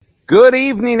Good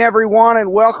evening, everyone,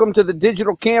 and welcome to the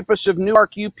digital campus of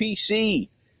Newark UPC.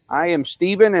 I am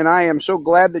Stephen, and I am so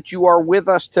glad that you are with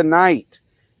us tonight.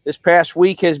 This past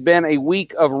week has been a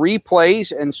week of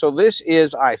replays, and so this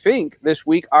is, I think, this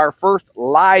week our first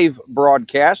live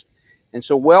broadcast. And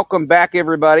so welcome back,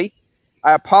 everybody.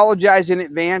 I apologize in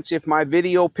advance if my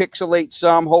video pixelates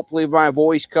some. Hopefully my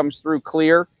voice comes through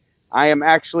clear. I am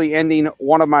actually ending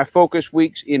one of my focus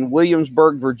weeks in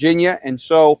Williamsburg, Virginia, and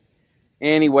so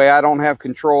anyway, I don't have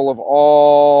control of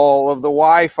all of the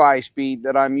Wi-Fi speed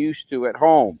that I'm used to at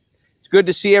home. It's good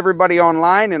to see everybody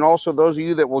online, and also those of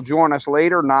you that will join us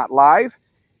later, not live.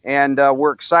 And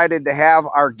we're excited to have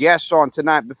our guests on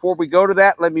tonight. Before we go to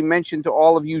that, let me mention to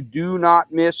all of you, do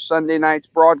not miss Sunday night's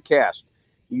broadcast.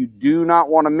 You do not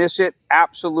want to miss it.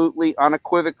 Absolutely,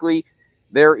 unequivocally,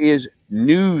 there is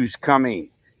news coming.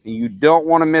 And you don't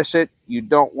want to miss it. You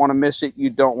don't want to miss it.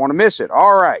 You don't want to miss it.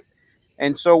 All right.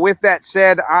 And so with that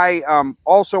said, I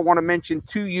also want to mention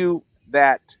to you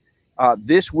that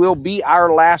this will be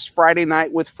our last Friday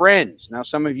night with friends. Now,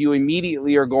 some of you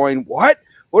immediately are going, what?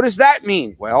 What does that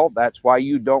mean? Well, that's why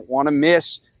you don't want to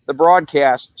miss the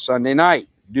broadcast Sunday night.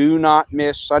 Do not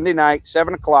miss Sunday night,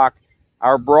 7 o'clock,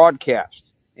 our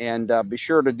broadcast. And be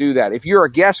sure to do that. If you're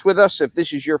a guest with us, if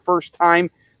this is your first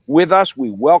time with us, we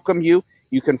welcome you.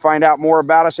 You can find out more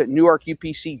about us at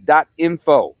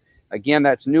newarkupc.info. Again,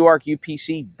 that's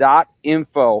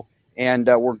newarkupc.info, and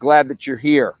we're glad that you're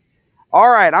here. All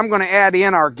right, I'm going to add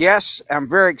in our guests. I'm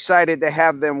very excited to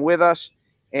have them with us.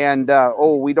 And,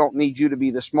 we don't need you to be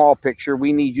the small picture.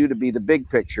 We need you to be the big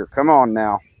picture. Come on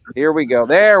now. Here we go.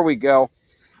 There we go.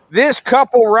 This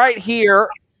couple right here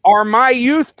are my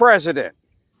youth president.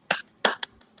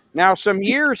 Now, some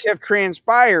years have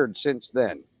transpired since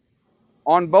then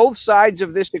on both sides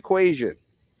of this equation.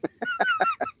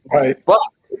 Right. But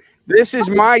this is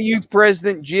my youth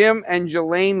president, Jim and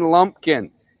Jelaine Lumpkin.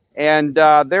 And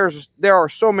there are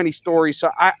so many stories.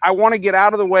 So I want to get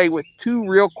out of the way with two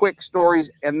real quick stories,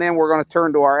 and then we're going to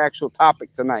turn to our actual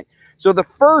topic tonight. So the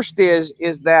first is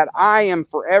that I am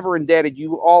forever indebted.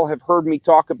 You all have heard me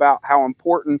talk about how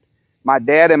important my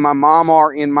dad and my mom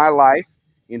are in my life,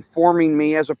 in forming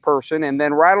me as a person. And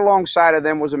then right alongside of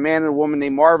them was a man and a woman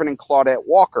named Marvin and Claudette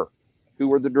Walker, who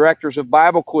were the directors of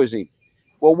Bible quizzing.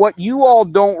 Well, what you all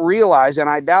don't realize, and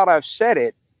I doubt I've said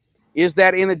it, is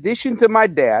that in addition to my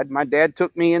dad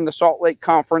took me in the Salt Lake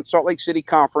City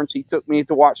conference. He took me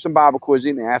to watch some Bible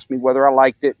quizzing and asked me whether I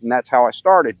liked it, and that's how I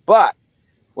started. But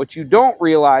what you don't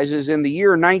realize is in the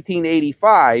year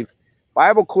 1985,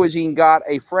 Bible quizzing got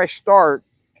a fresh start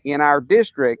in our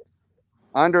district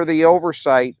under the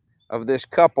oversight of this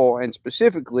couple, and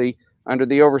specifically under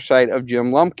the oversight of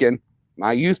Jim Lumpkin,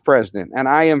 my youth president, and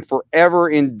I am forever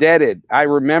indebted. I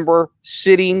remember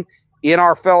sitting in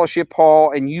our fellowship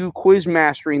hall and you quiz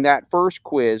mastering that first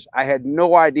quiz. I had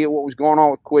no idea what was going on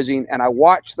with quizzing, and I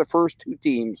watched the first two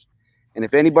teams. And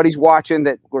if anybody's watching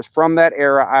that was from that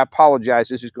era, I apologize.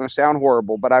 This is going to sound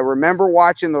horrible, but I remember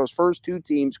watching those first two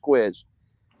teams quiz,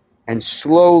 and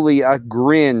slowly a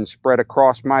grin spread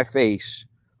across my face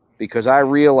because I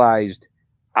realized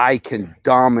I can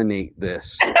dominate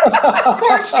this. Of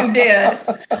course you did.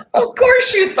 Of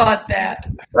course you thought that.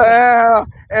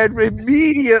 And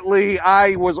immediately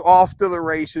I was off to the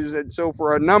races. And so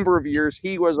for a number of years,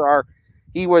 it was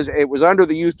under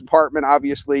the youth department,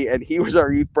 obviously, and he was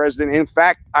our youth president. In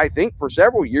fact, I think for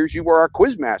several years, you were our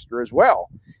quiz master as well.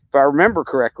 If I remember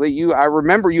correctly, I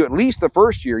remember you at least the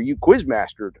first year you quiz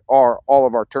mastered all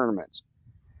of our tournaments.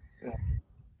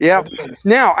 Yeah.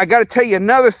 Now, I got to tell you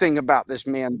another thing about this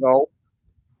man, though,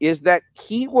 is that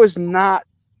he was not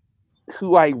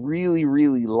who I really,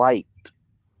 really liked.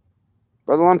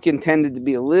 Brother Lumpkin tended to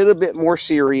be a little bit more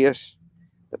serious.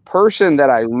 The person that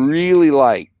I really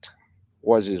liked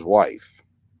was his wife.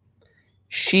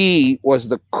 She was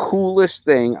the coolest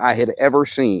thing I had ever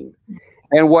seen.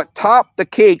 And what topped the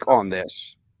cake on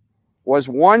this was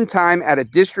one time at a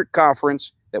district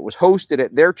conference that was hosted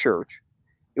at their church.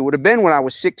 It would have been when I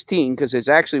was 16, because it's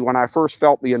actually when I first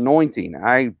felt the anointing.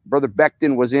 Brother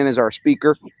Beckton was in as our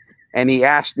speaker, and he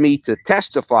asked me to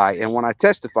testify. And when I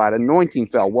testified, anointing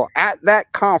fell. Well, at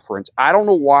that conference, I don't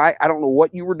know why. I don't know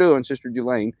what you were doing, Sister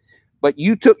Jelaine, but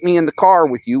you took me in the car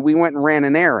with you. We went and ran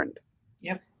an errand.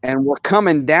 Yep. And we're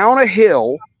coming down a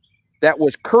hill that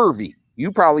was curvy. You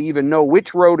probably even know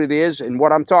which road it is and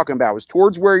what I'm talking about. It was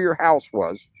towards where your house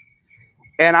was.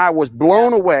 And I was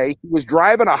blown away. He was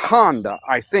driving a Honda,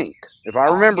 I think. If I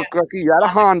remember correctly, you had a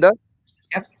Honda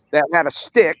that had a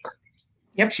stick.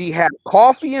 Yep. She had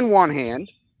coffee in one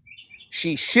hand.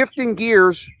 She's shifting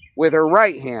gears with her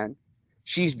right hand.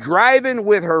 She's driving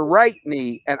with her right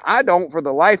knee, and I don't for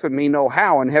the life of me know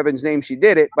how in heaven's name she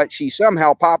did it, but she's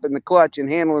somehow popping the clutch and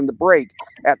handling the brake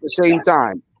at the same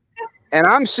time. And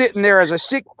I'm sitting there as a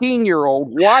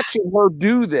 16-year-old watching her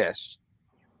do this.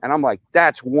 And I'm like,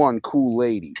 that's one cool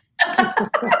lady.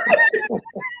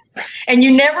 And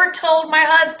you never told my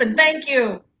husband, thank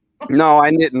you. No, I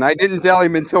didn't. I didn't tell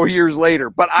him until years later.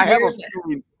 But I have a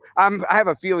feeling I have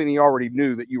a feeling he already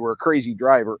knew that you were a crazy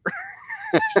driver.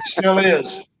 Still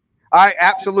is. I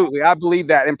believe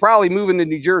that. And probably moving to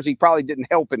New Jersey probably didn't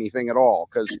help anything at all,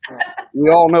 because we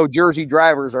all know Jersey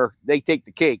drivers they take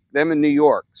the cake, them in New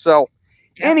York. So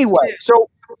anyway, so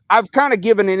I've kind of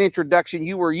given an introduction.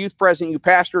 You were a youth president, you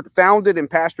founded and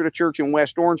pastored a church in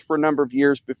West Orange for a number of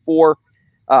years before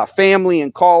family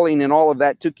and calling and all of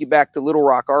that took you back to Little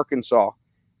Rock, Arkansas.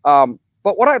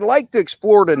 But what I'd like to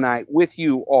explore tonight with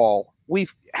you all,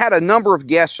 we've had a number of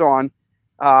guests on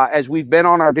as we've been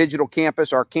on our digital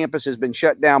campus. Our campus has been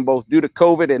shut down both due to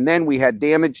COVID, and then we had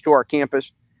damage to our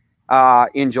campus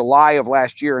in July of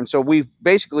last year. And so we're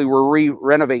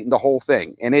renovating the whole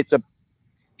thing. And it's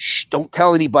don't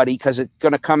tell anybody because it's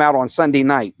going to come out on Sunday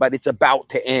night, but it's about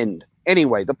to end.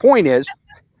 Anyway, the point is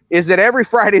that every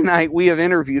Friday night we have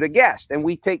interviewed a guest, and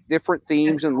we take different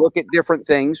themes and look at different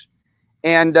things.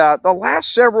 And the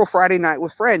last several Friday Night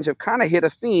with Friends have kind of hit a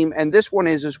theme, and this one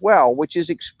is as well, which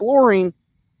is exploring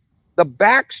the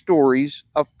backstories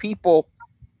of people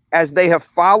as they have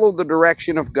followed the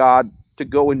direction of God to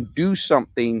go and do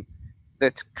something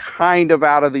that's kind of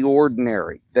out of the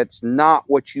ordinary, that's not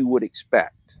what you would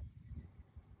expect.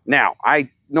 Now, I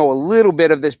know a little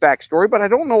bit of this backstory, but I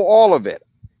don't know all of it.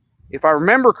 If I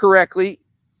remember correctly,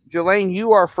 Jelaine,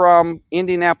 you are from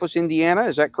Indianapolis, Indiana.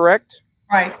 Is that correct?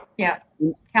 Right. Yeah.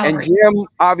 And Jim,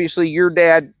 obviously, your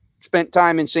dad spent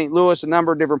time in St. Louis, a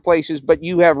number of different places, but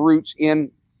you have roots in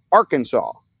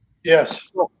Arkansas. Yes.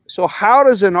 So how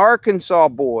does an Arkansas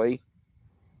boy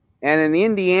and an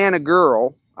Indiana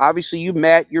girl, obviously you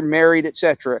met, you're married,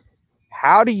 etc.,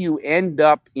 how do you end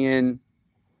up in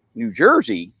New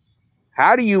Jersey?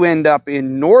 How do you end up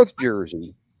in North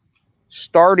Jersey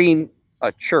starting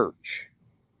a church?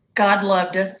 God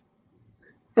loved us.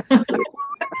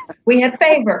 We had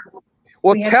favor.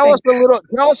 Well, tell us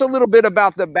a little bit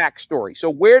about the backstory. So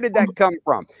where did that come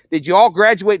from? Did you all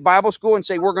graduate Bible school and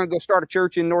say, we're going to go start a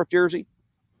church in North Jersey?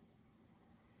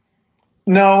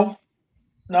 No,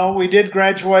 we did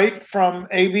graduate from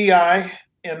ABI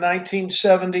in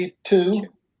 1972.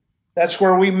 That's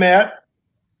where we met.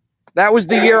 That was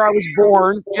the year I was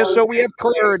born, just so we have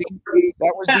clarity.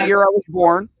 That was the year I was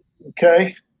born.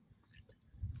 Okay.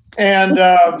 And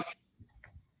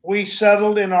we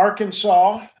settled in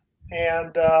Arkansas,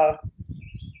 and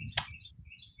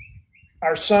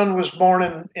our son was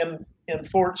born in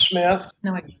Fort Smith.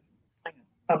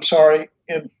 I'm sorry,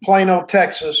 in Plano,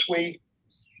 Texas. We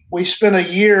spent a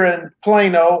year in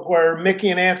Plano where Mickey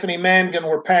and Anthony Mangan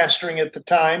were pastoring at the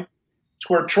time. It's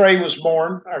where Trey was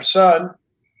born, our son.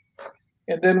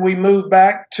 And then we moved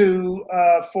back to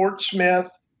Fort Smith,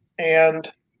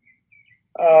 and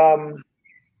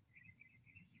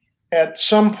at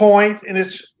some point, and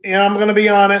I'm going to be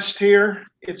honest here,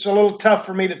 it's a little tough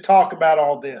for me to talk about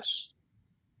all this.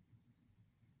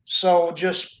 So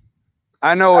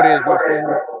I know it is, my friend.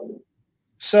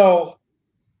 So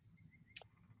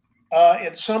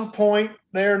at some point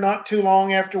there, not too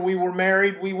long after we were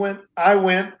married, I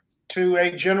went to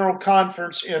a general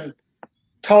conference in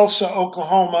Tulsa,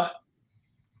 Oklahoma,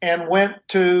 and went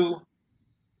to,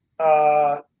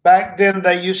 back then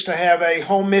they used to have a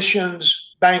home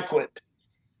missions banquet.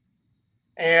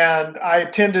 And I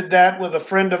attended that with a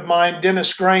friend of mine,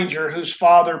 Dennis Granger, whose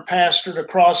father pastored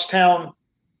across town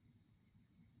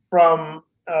from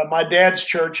my dad's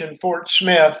church in Fort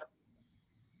Smith.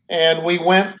 And we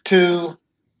went to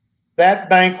that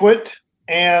banquet,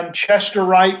 and Chester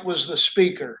Wright was the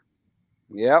speaker.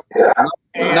 Yep.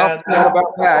 And enough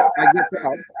about that. I get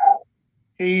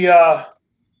that.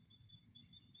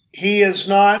 He is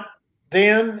not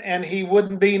then, and he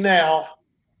wouldn't be now,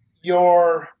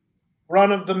 your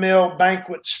run-of-the-mill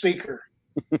banquet speaker.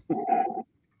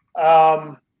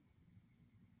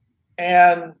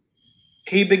 And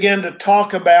he began to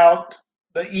talk about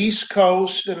the East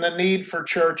Coast and the need for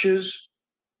churches.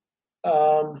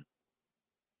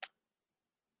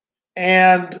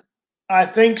 And I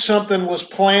think something was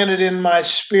planted in my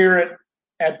spirit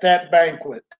at that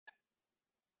banquet.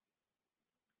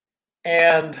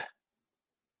 And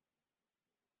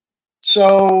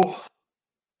so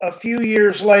a few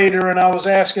years later, and I was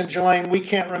asking Jelaine, we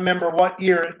can't remember what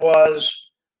year it was,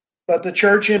 but the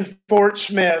church in Fort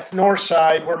Smith,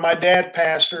 Northside, where my dad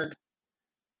pastored,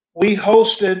 we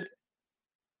hosted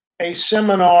a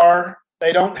seminar.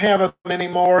 They don't have them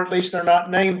anymore. At least they're not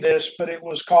named this, but it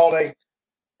was called a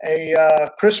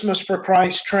Christmas for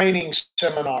Christ training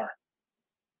seminar.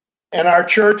 And our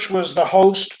church was the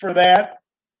host for that.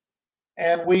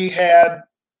 And we had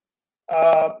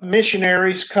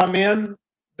missionaries come in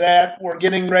that were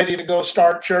getting ready to go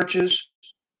start churches.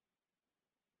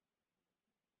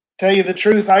 Tell you the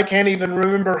truth, I can't even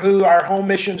remember who our home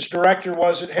missions director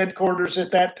was at headquarters at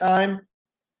that time.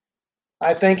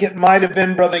 I think it might have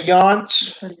been Brother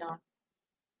Yance.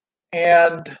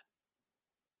 And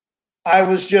I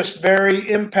was just very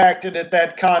impacted at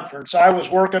that conference. I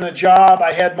was working a job.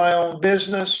 I had my own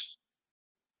business.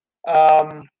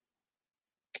 But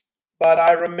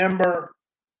I remember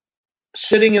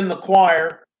sitting in the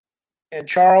choir, and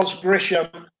Charles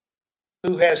Grisham,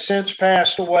 who has since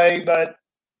passed away, but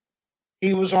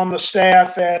he was on the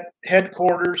staff at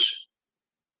headquarters,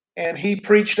 and he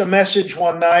preached a message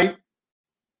one night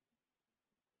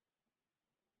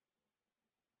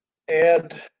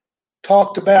and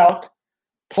talked about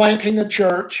planting a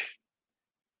church.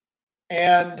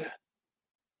 And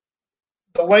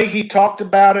the way he talked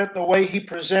about it, the way he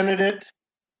presented it,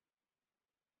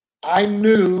 I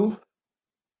knew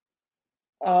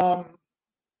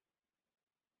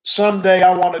someday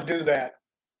I want to do that.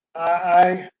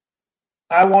 I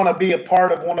want to be a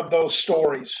part of one of those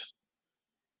stories.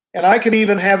 And I could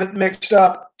even have it mixed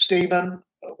up, Stephen,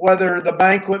 whether the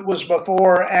banquet was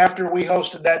before or after we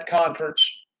hosted that conference.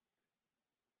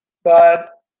 But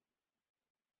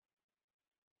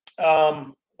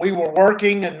we were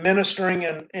working and ministering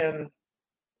in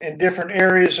different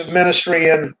areas of ministry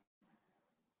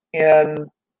in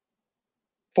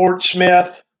Fort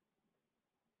Smith,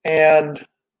 and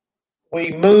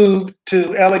we moved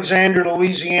to Alexandria,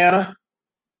 Louisiana.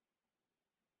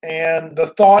 And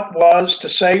the thought was to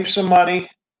save some money,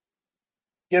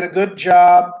 get a good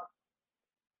job,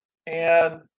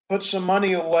 and put some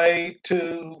money away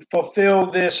to fulfill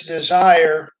this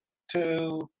desire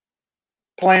to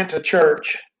plant a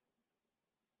church.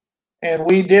 And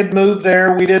we did move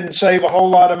there. We didn't save a whole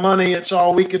lot of money. It's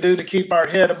all we could do to keep our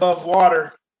head above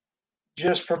water,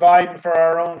 just providing for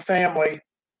our own family.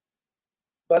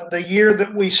 But the year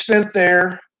that we spent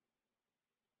there,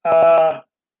 I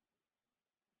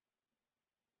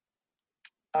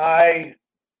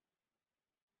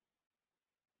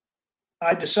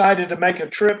decided to make a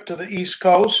trip to the East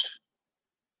Coast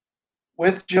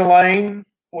with Jelaine.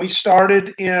 We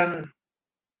started in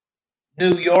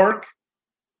New York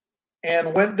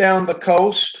and went down the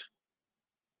coast.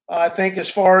 I think as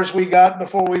far as we got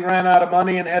before we ran out of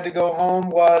money and had to go home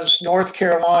was North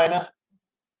Carolina.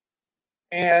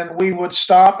 And we would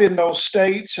stop in those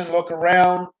states and look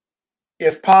around.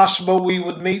 If possible, we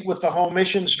would meet with the home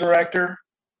missions director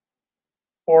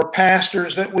or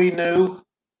pastors that we knew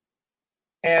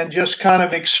and just kind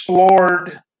of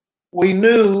explored. We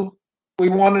knew we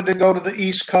wanted to go to the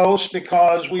East Coast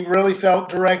because we really felt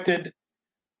directed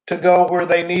to go where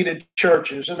they needed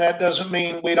churches. And that doesn't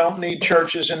mean we don't need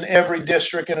churches in every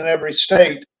district and in every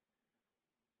state.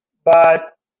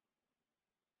 But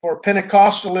for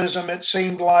Pentecostalism, it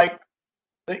seemed like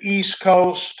the East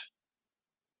Coast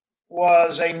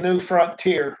was a new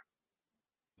frontier.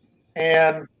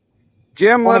 And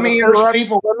Jim, let me interrupt you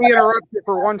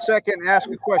for 1 second and ask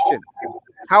a question.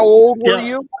 How old were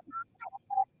you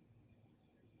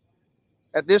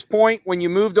at this point when you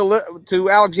moved to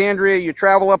Alexandria? You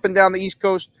travel up and down the East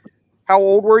Coast. How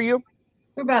old were you?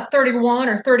 We're about 31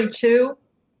 or 32.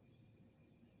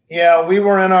 Yeah, we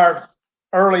were in our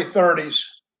early 30s.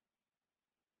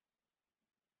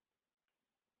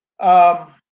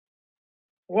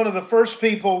 One of the first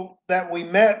people that we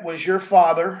met was your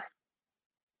father.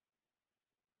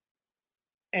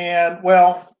 And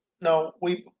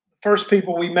first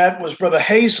people we met was Brother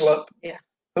Hazlip,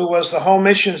 who was the home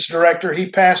missions director.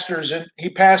 He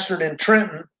pastored in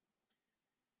Trenton.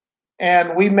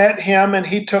 And we met him and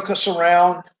he took us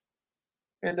around.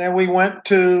 And then we went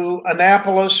to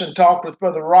Annapolis and talked with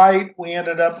Brother Wright. We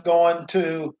ended up going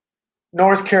to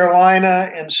North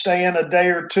Carolina and staying a day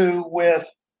or two with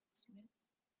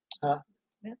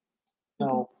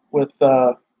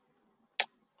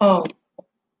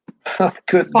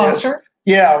goodness. Foster?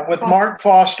 Yeah, with Mark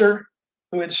Foster,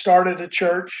 who had started a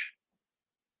church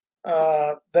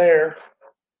there.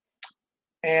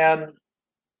 And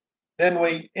then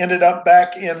we ended up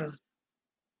back in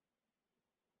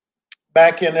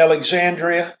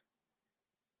Alexandria.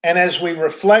 And as we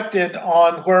reflected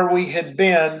on where we had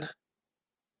been,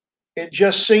 it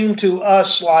just seemed to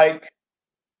us like,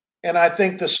 and I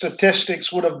think the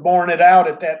statistics would have borne it out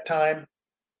at that time,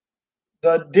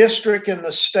 the district and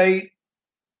the state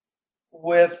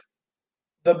with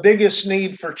the biggest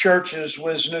need for churches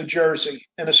was New Jersey,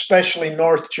 and especially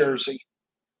North Jersey.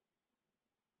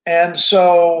 And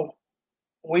so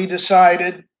we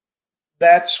decided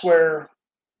that's where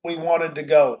we wanted to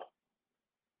go.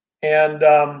 And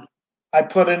I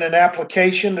put in an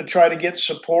application to try to get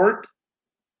support.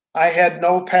 I had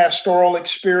no pastoral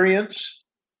experience,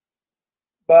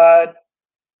 but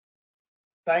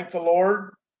thank the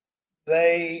Lord,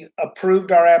 they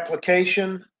approved our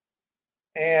application,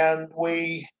 and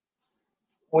we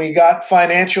got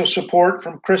financial support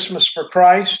from Christmas for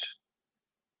Christ,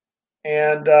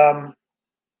 and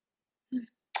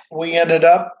we ended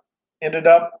up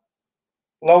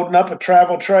loading up a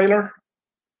travel trailer,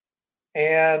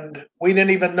 and we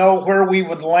didn't even know where we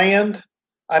would land.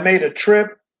 I made a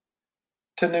trip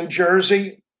to New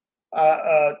Jersey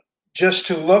just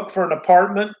to look for an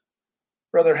apartment.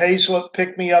 Brother Hazlett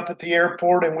picked me up at the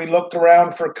airport, and we looked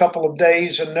around for a couple of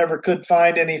days and never could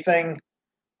find anything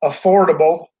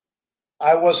affordable.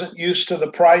 I wasn't used to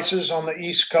the prices on the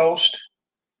East Coast,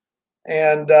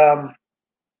 and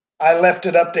I left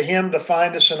it up to him to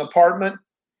find us an apartment,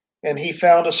 and he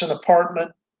found us an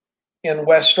apartment in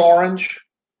West Orange.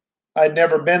 I'd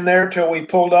never been there till we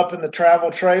pulled up in the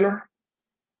travel trailer.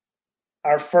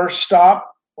 Our first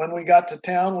stop when we got to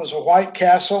town was a White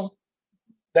Castle.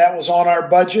 That was on our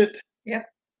budget. Yep.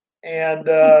 And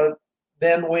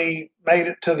then we made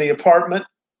it to the apartment.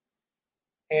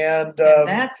 And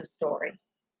that's a story.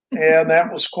 And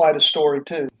that was quite a story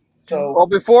too. So, well,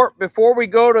 before we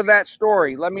go to that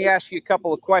story, let me ask you a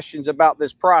couple of questions about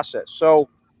this process. So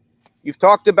you've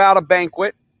talked about a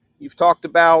banquet. You've talked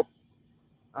about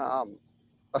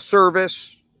a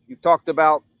service. You've talked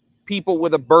about people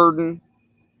with a burden.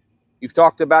 You've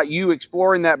talked about you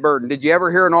exploring that burden. Did you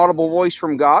ever hear an audible voice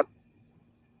from God?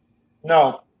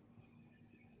 No.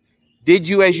 Did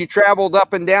you, as you traveled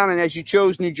up and down and as you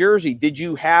chose New Jersey, did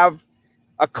you have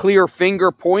a clear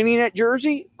finger pointing at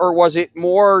Jersey? Or was it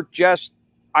more just,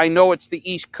 I know it's the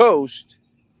East Coast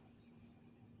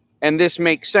and this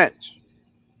makes sense?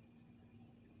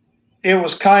 It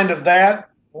was kind of that.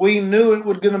 We knew it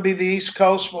was going to be the East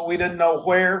Coast, but we didn't know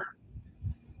where.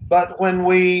 But when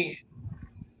we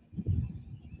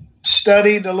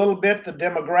studied a little bit the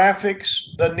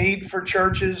demographics, the need for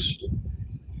churches,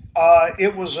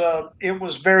 it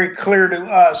was very clear to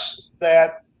us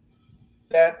that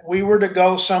we were to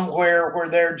go somewhere where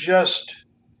there just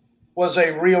was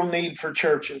a real need for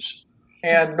churches.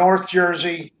 And North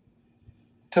Jersey,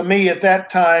 to me at that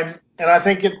time, and I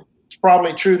think it's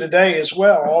probably true today as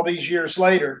well, all these years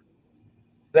later,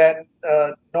 that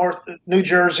New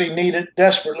Jersey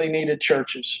desperately needed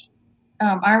churches.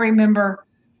 I remember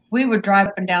we would drive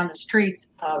up and down the streets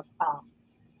of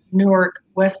Newark,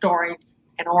 West Orange,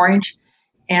 and Orange,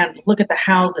 and look at the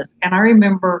houses. And I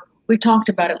remember we talked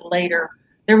about it later.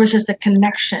 There was just a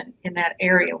connection in that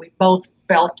area. We both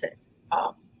felt it.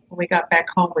 When we got back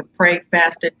home, we prayed,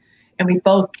 fasted, and we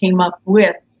both came up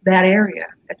with that area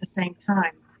at the same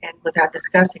time and without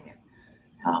discussing it.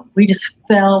 We just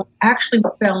fell in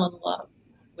love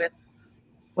with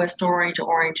West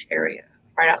Orange area,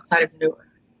 right outside of Newark,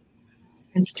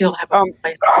 and still have a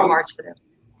place in our hearts for them.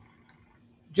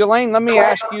 Jelaine, let me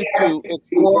ask you to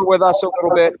explore with us a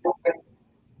little bit.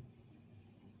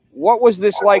 What was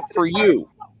this like for you?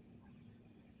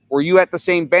 Were you at the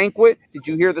same banquet? Did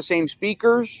you hear the same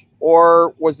speakers?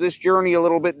 Or was this journey a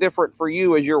little bit different for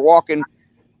you as you're walking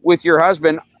with your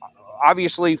husband,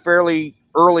 obviously fairly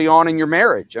early on in your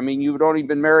marriage? I mean, you've only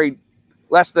been married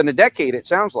less than a decade, it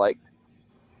sounds like.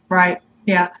 Right.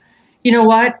 Yeah. You know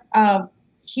what?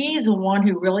 He's the one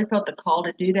who really felt the call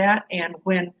to do that. And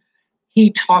when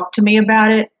he talked to me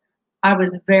about it, I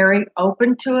was very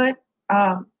open to it.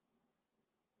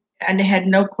 And had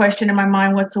no question in my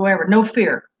mind whatsoever, no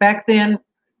fear. Back then,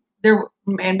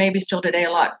 and maybe still today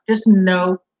a lot, just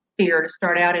no fear to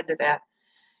start out into that.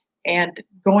 And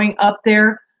going up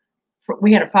there,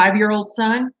 we had a 5-year-old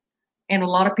son, and a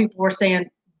lot of people were saying,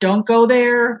 don't go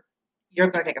there. You're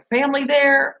going to take a family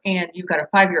there, and you've got a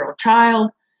 5-year-old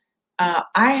child.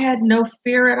 I had no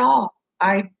fear at all.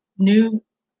 I knew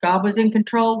God was in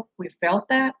control. We felt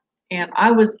that, and I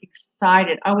was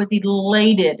excited. I was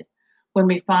elated when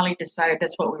we finally decided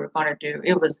that's what we were going to do.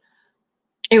 It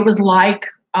was like,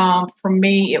 for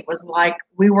me, it was like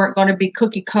we weren't going to be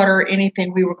cookie cutter or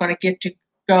anything. We were going to get to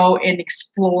go and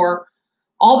explore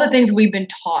all the things we've been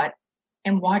taught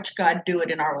and watch God do it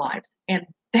in our lives. And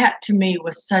that to me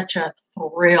was such a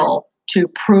thrill to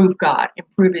prove God and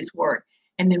prove his word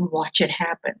and then watch it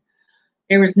happen.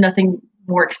 There was nothing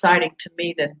more exciting to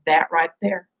me than that right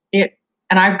there. And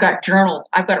I've got journals.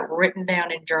 I've got it written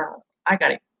down in journals. I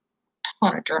got a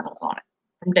ton of journals on it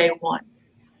from day one.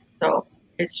 So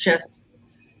it's just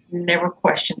never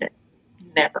questioned it.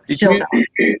 Never. Still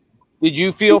don't. Did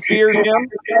you feel fear, Jim?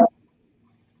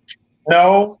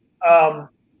 No.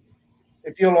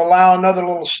 If you'll allow another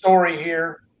little story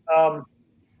here.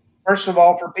 First of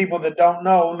all, for people that don't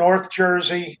know, North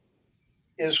Jersey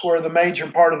is where the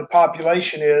major part of the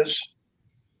population is.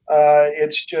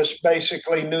 It's just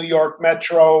basically New York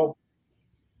Metro.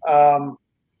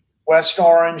 West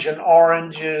Orange and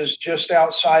Orange is just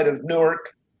outside of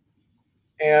Newark.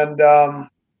 And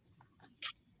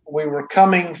we were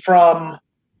coming from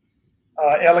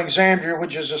Alexandria,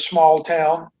 which is a small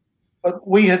town. But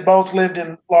we had both lived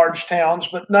in large towns,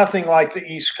 but nothing like the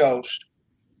East Coast.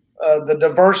 The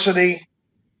diversity,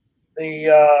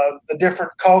 the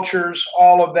different cultures,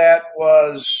 all of that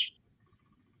was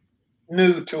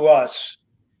new to us.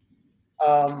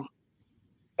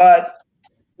 But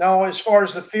no, as far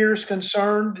as the fear is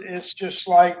concerned, it's just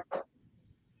like,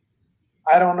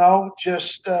 I don't know,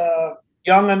 just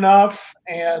young enough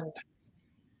and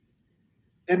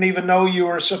didn't even know you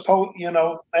were supposed,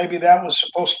 maybe that was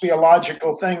supposed to be a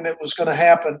logical thing that was going to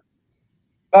happen.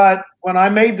 But when I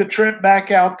made the trip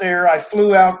back out there, I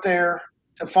flew out there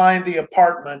to find the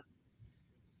apartment.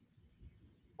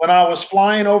 When I was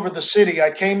flying over the city,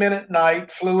 I came in at night,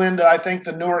 flew into, I think,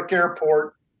 the Newark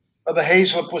airport, or the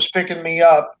Haslip was picking me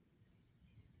up.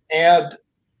 And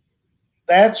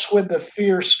that's when the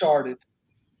fear started.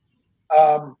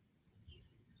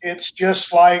 It's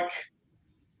just like,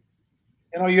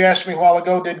 you asked me a while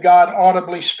ago, did God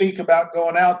audibly speak about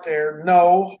going out there?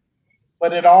 No,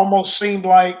 but it almost seemed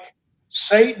like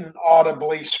Satan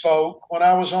audibly spoke when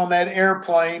I was on that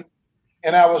airplane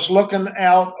and I was looking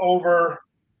out over,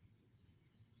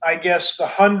 I guess, the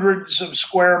hundreds of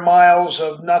square miles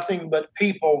of nothing but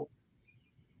people.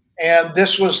 And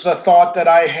this was the thought that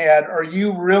I had: are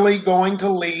you really going to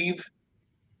leave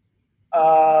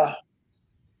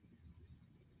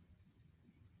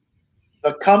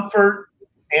the comfort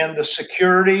and the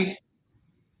security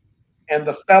and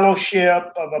the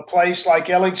fellowship of a place like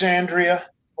Alexandria,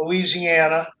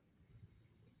 Louisiana,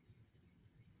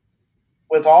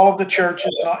 with all of the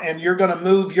churches, and you're going to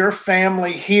move your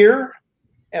family here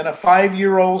and a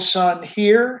 5-year-old son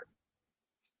here?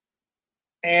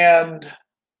 And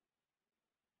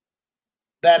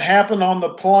that happened on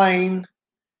the plane,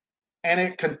 and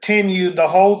it continued the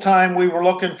whole time we were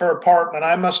looking for an apartment.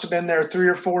 I must have been there 3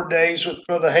 or 4 days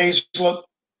for the Haslip.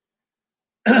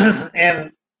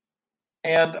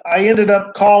 And I ended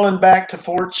up calling back to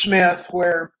Fort Smith,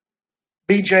 where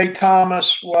B.J.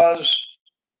 Thomas was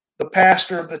the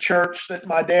pastor of the church that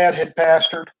my dad had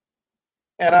pastored.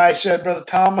 And I said, Brother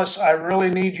Thomas, I really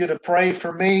need you to pray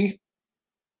for me.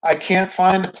 I can't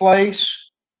find a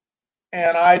place,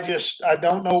 and I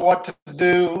don't know what to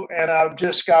do, and I've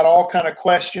just got all kind of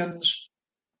questions.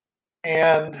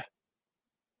 And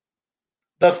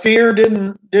the fear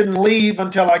didn't leave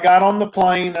until I got on the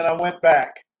plane and I went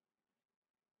back.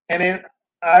 And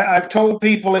I've told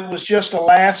people it was just a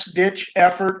last-ditch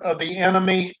effort of the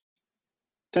enemy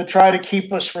to try to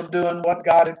keep us from doing what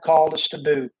God had called us to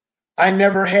do. I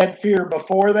never had fear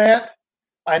before that.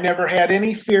 I never had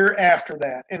any fear after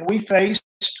that. And we faced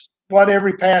what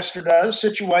every pastor does,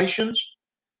 situations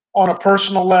on a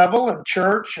personal level in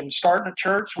church and starting a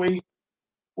church. We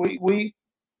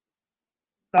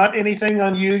not anything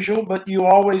unusual, but you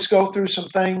always go through some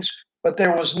things, but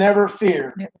there was never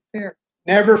fear. Never fear.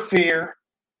 Never fear.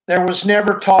 There was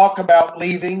never talk about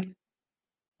leaving.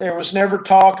 There was never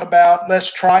talk about,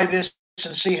 let's try this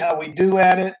and see how we do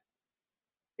at it.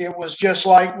 It was just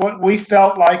like what we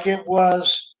felt like it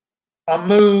was a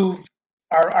move,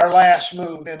 our last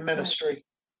move in ministry.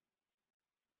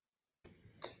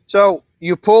 So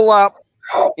you pull up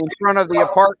in front of the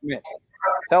apartment.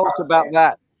 Tell us about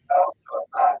that.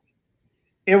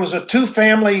 It was a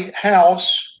 2-family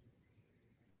house,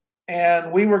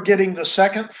 and we were getting the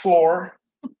second floor,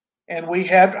 and we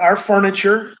had our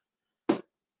furniture,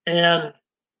 and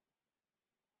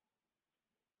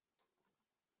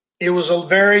it was a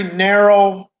very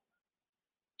narrow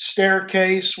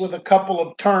staircase with a couple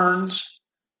of turns,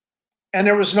 and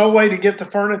there was no way to get the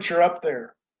furniture up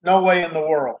there. No way in the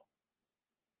world.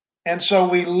 And so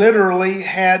we literally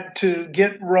had to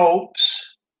get ropes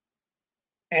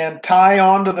and tie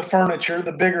onto the furniture,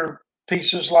 the bigger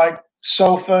pieces like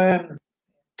sofa and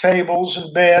tables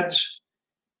and beds.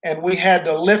 And we had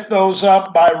to lift those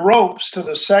up by ropes to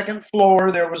the second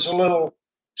floor. There was a little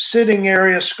sitting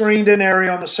area, screened in area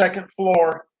on the second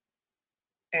floor.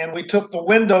 And we took the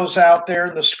windows out there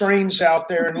and the screens out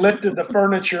there and lifted the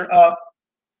furniture up.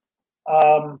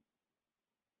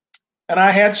 And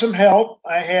I had some help.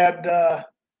 I had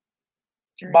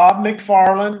Bob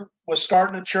McFarland was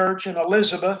starting a church in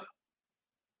Elizabeth,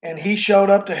 and he showed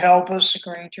up to help us. The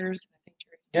Grangers.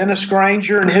 Dennis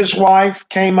Granger and his wife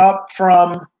came up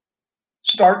from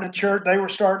starting a church. They were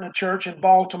starting a church in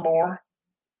Baltimore,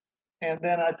 and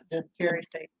then I did Jerry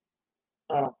State.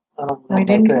 I don't know about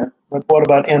that. But what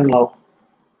about Enlow?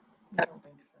 I don't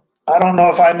think so. I don't know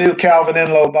if I knew Calvin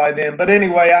Enlow by then, but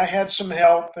anyway, I had some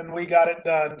help and we got it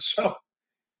done. So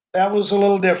that was a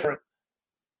little different,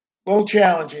 a little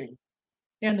challenging.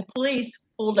 And the police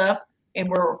pulled up and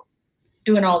were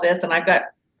doing all this, and I've got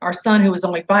our son who was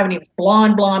only 5, and he was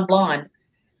blonde.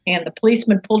 And the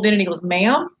policeman pulled in and he goes,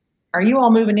 "Ma'am, are you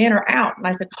all moving in or out?" And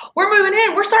I said, "We're moving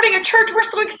in. We're starting a church. We're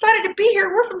so excited to be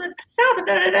here. We're from the south."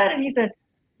 And he said,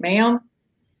 "Ma'am,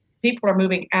 people are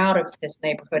moving out of this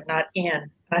neighborhood, not in." And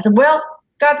I said, "Well,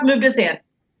 God's moved us in."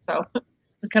 So it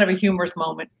was kind of a humorous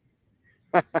moment.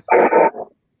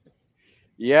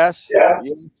 Yes.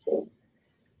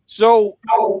 So,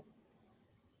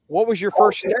 what was your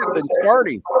first step in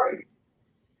starting?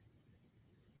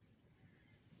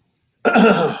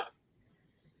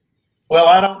 Well,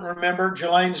 I don't remember.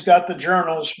 Jelaine's got the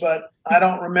journals, but I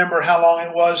don't remember how long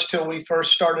it was till we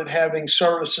first started having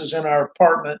services in our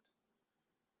apartment.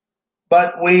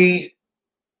 But we,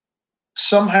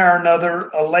 somehow or another,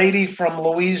 a lady from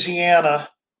Louisiana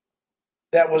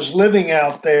that was living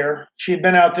out there, she had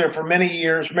been out there for many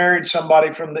years, married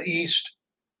somebody from the East,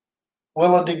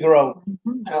 Willa DeGroat.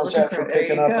 How's that for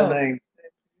picking up a name?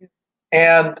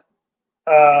 And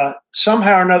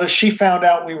somehow or another, she found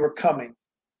out we were coming.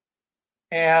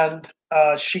 And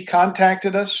she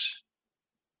contacted us,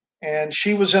 and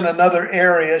she was in another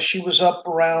area. She was up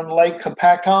around Lake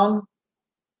Capacon.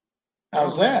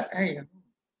 How's that? There you go.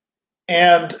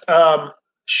 And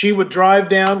she would drive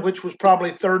down, which was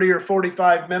probably 30 or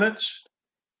 45 minutes,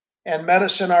 and met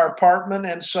us in our apartment.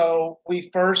 And so we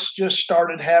first just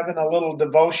started having a little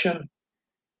devotion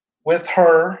with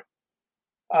her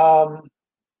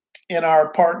in our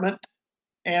apartment.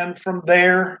 And from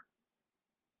there,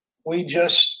 we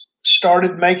just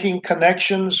started making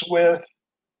connections with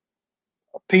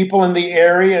people in the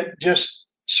area. It just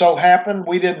so happened,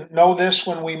 we didn't know this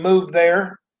when we moved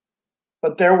there,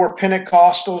 but there were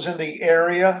Pentecostals in the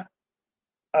area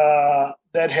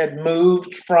that had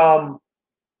moved from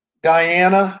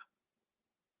Guyana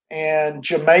and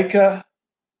Jamaica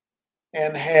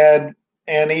and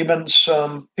even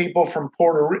some people from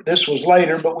Puerto Rico. This was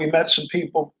later, but we met some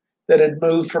people that had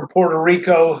moved from Puerto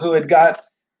Rico who had got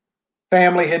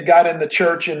family had got in the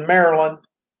church in Maryland.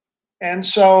 And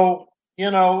so,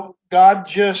 God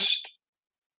just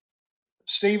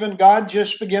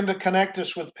began to connect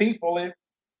us with people.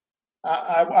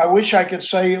 I wish I could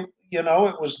say,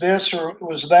 it was this or it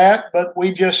was that, but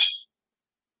we just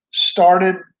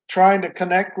started trying to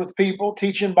connect with people,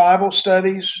 teaching Bible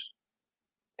studies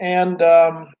and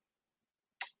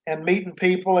meeting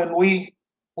people. And we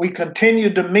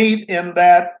continued to meet in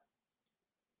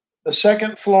the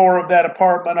second floor of that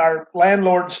apartment. Our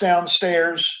landlords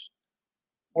downstairs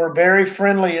were very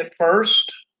friendly at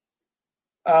first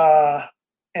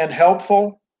and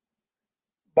helpful.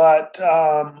 But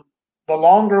the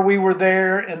longer we were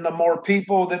there and the more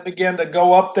people that began to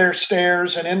go up their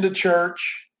stairs and into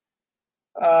church,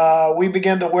 we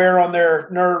began to wear on their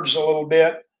nerves a little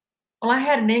bit. Well, I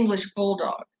had an English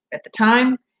bulldog at the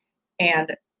time,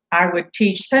 and I would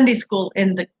teach Sunday school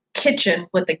in the kitchen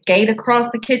with the gate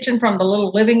across the kitchen from the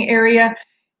little living area.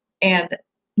 And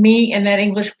me and that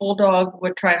English bulldog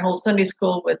would try and hold Sunday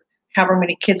school with however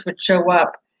many kids would show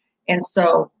up. And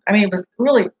so, it was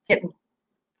really getting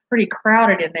pretty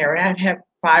crowded in there. And I'd have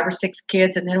 5 or 6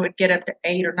 kids, and then it would get up to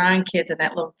 8 or 9 kids in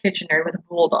that little kitchen area with a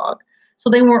bulldog. So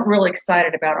they weren't really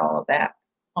excited about all of that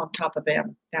on top of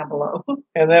them down below.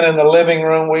 And then in the living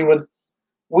room,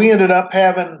 we ended up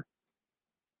having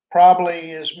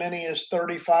probably as many as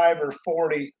 35 or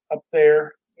 40 up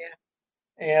there.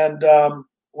 Yeah. And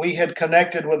we had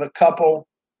connected with a couple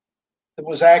that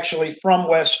was actually from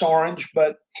West Orange,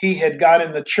 but he had got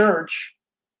in the church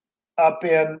up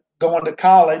in going to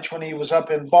college when he was up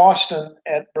in Boston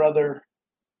at Brother.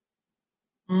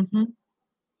 Mm-hmm.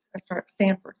 That's right,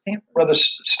 Stanford. Brother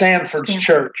Stanford's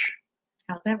church.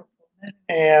 How's that?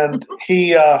 And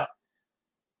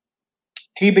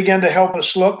he began to help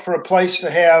us look for a place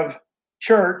to have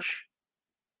church.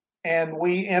 And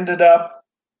we ended up,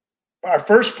 our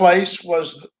first place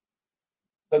was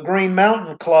the Green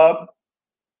Mountain Club,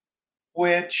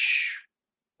 which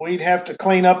we'd have to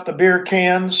clean up the beer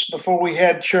cans before we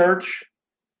had church.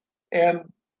 And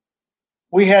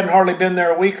we hadn't hardly been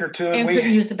there a week or two. And we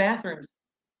couldn't use the bathrooms.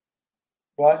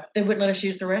 What? They wouldn't let us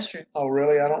use the restroom. Oh,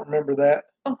 really? I don't remember that.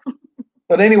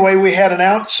 But anyway, we had an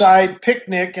outside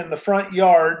picnic in the front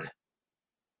yard.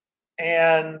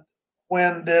 And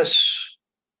when the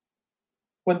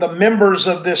members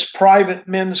of this private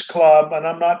men's club, and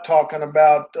I'm not talking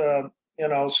about,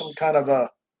 some kind of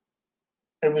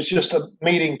it was just a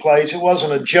meeting place. It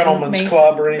wasn't a gentleman's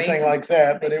club or anything like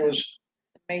that, but it was.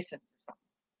 Mason.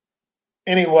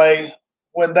 Anyway,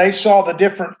 when they saw the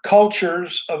different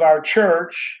cultures of our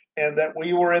church and that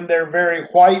we were in their very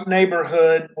white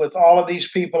neighborhood with all of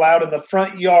these people out in the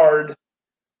front yard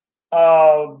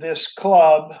of this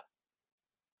club,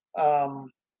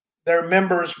 their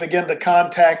members began to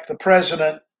contact the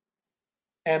president,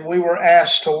 and we were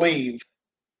asked to leave.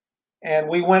 And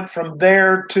we went from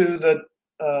there to the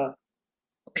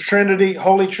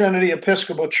Holy Trinity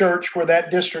Episcopal Church, where that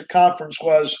district conference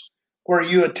was, where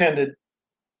you attended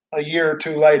a year or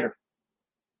two later.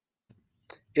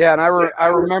 Yeah, and I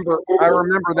remember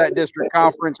that district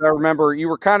conference. I remember you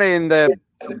were kind of in the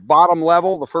bottom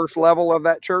level, the first level of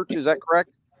that church. Is that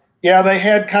correct? Yeah, they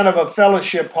had kind of a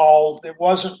fellowship hall that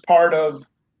wasn't part of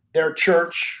their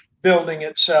church building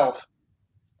itself.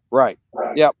 Right.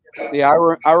 Yep. Yeah,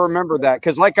 I remember that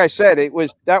because, like I said,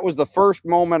 that was the first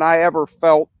moment I ever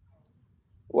felt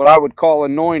what I would call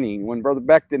anointing when Brother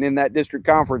Beckton in that district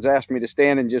conference asked me to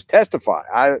stand and just testify.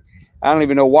 I don't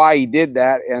even know why he did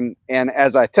that, and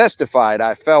as I testified,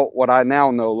 I felt what I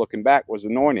now know, looking back, was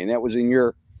anointing. That was in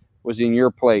your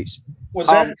place. Was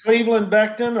that Cleveland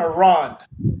Beckton or Ron?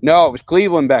 No, it was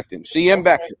Cleveland Beckton, CM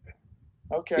Beckton.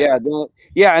 Okay.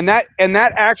 Yeah, and that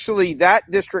actually, that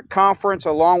district conference,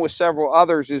 along with several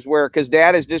others, is where, because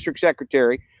Dad is district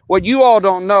secretary. What you all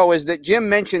don't know is that Jim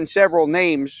mentioned several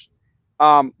names.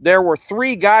 There were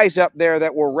 3 guys up there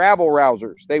that were rabble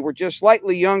rousers. They were just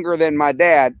slightly younger than my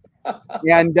dad,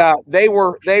 and they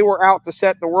were out to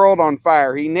set the world on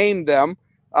fire. He named them.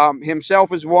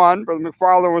 Himself as one, Brother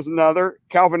McFarland was another,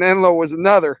 Calvin Enlow was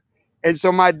another. And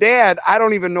so my dad, I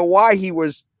don't even know why he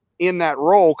was in that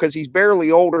role, because he's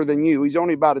barely older than you. He's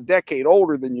only about a decade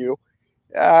older than you.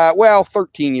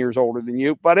 13 years older than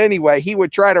you. But anyway, he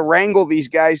would try to wrangle these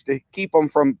guys to keep them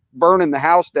from burning the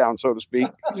house down, so to speak.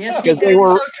 Yes, because they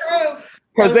were so true.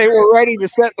 Because they were ready to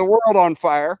set the world on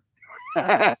fire.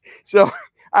 So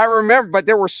I remember, but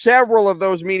there were several of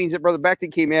those meetings that Brother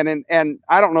Beckton came in, and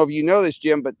I don't know if you know this,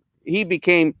 Jim, but he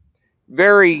became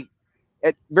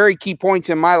at very key points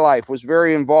in my life, was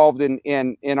very involved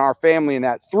in our family and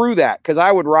through that, because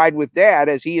I would ride with Dad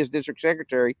as he is district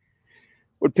secretary,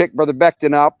 would pick Brother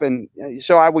Beckton up, and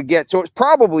so it's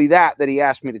probably that he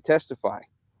asked me to testify.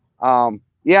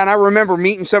 Yeah, and I remember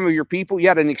meeting some of your people. You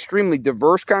had an extremely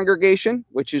diverse congregation,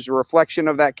 which is a reflection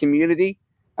of that community.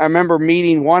 I remember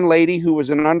meeting one lady who was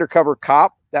an undercover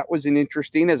cop. That was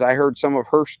interesting, as I heard some of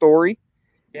her story.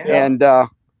 Yeah. And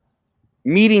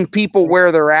meeting people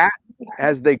where they're at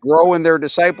as they grow in their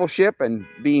discipleship, and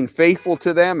being faithful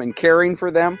to them and caring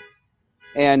for them.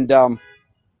 And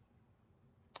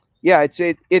yeah, it's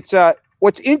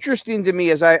what's interesting to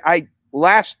me is it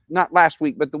was last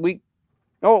week.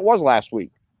 No,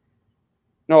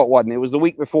 it wasn't. It was the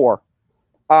week before.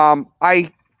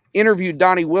 I interviewed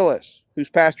Donnie Willis, who's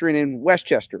pastoring in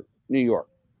Westchester, New York,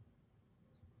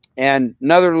 and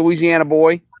another Louisiana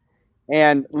boy.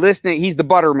 And listening, he's the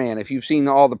butter man. If you've seen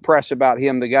all the press about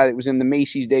him, the guy that was in the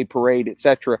Macy's Day Parade,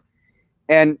 etc.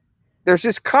 And there's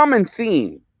this common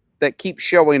theme that keeps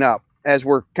showing up as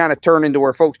we're kind of turning to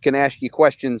where folks can ask you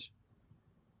questions.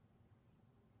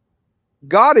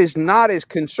 God is not as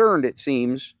concerned, it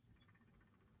seems,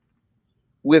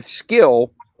 with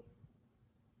skill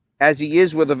as he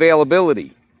is with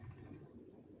availability.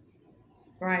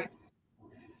 Right.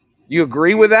 You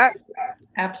agree with that?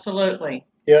 Absolutely.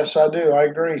 Yes, I do. I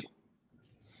agree.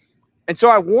 And so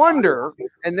I wonder,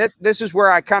 and this is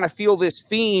where I kind of feel this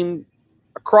theme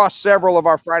across several of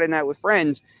our Friday Night with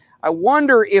Friends. I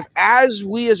wonder if, as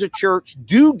we as a church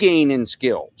do gain in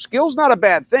skill's not a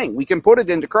bad thing. We can put it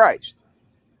into Christ.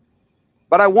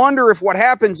 But I wonder if what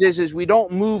happens is we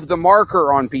don't move the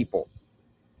marker on people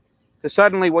to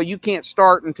suddenly, well, you can't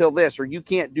start until this, or you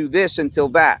can't do this until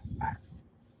that.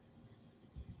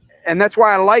 And that's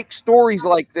why I like stories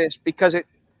like this, because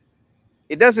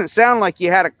it doesn't sound like you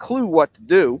had a clue what to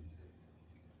do.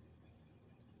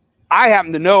 I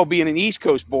happen to know, being an East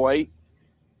Coast boy,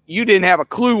 you didn't have a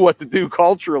clue what to do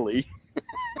culturally.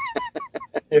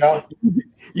 Yeah.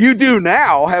 You do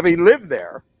now, having lived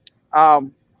there.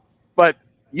 But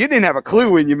you didn't have a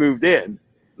clue when you moved in.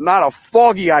 Not a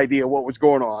foggy idea what was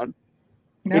going on.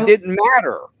 Nope. It didn't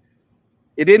matter.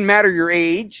 It didn't matter your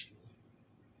age.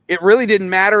 It really didn't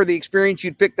matter the experience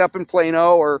you'd picked up in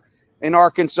Plano or in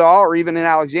Arkansas or even in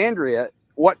Alexandria.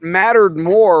 what mattered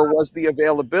more was the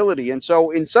availability. And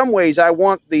so in some ways, I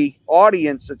want the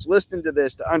audience that's listening to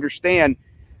this to understand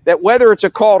that whether it's a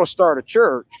call to start a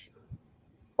church,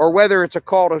 or whether it's a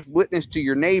call to witness to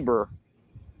your neighbor,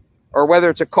 or whether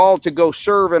it's a call to go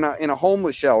serve in a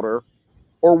homeless shelter,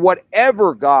 or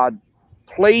whatever God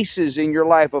places in your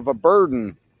life of a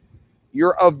burden,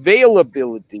 your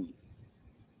availability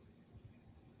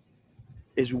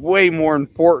is way more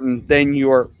important than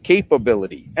your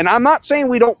capability. And I'm not saying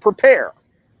we don't prepare.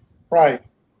 Right.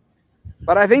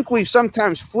 But I think we've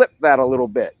sometimes flipped that a little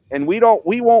bit, and we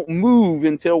won't move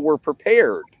until we're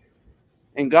prepared.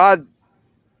 And God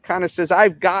kind of says,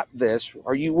 I've got this.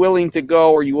 Are you willing to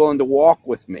go? Are you willing to walk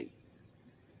with me?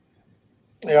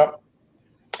 Yep.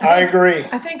 I agree.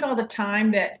 I think all the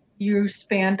time that you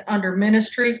spend under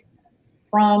ministry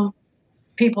from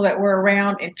people that were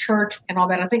around in church and all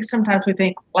that, I think sometimes we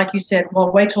think, like you said,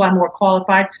 well, wait till I'm more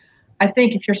qualified. I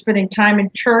think if you're spending time in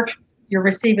church, you're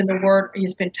receiving the word, you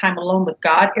spend time alone with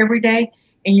God every day,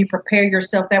 and you prepare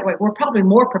yourself that way. We're probably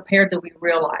more prepared than we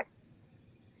realize.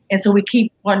 And so we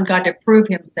keep wanting God to prove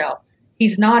himself.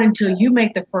 He's not until you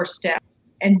make the first step,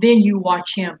 and then you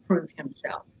watch him prove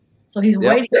himself. So he's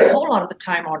waiting a whole lot of the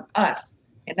time on us,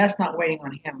 and that's not waiting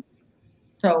on him.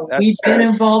 So we've been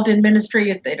involved in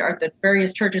ministry at the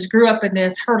various churches, grew up in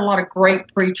this, heard a lot of great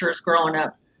preachers growing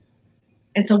up.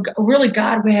 And so really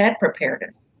God had prepared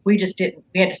us. We just didn't.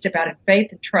 We had to step out in faith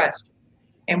and trust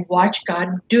and watch God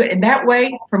do it. And that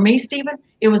way, for me, Stephen,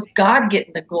 it was God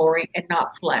getting the glory and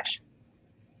not flesh.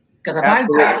 Because if I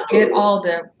get all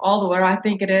the where I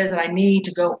think it is and I need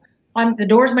to go, the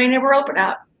doors may never open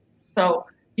up. So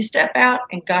you step out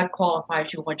and God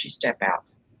qualifies you once you step out.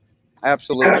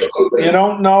 Absolutely. You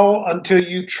don't know until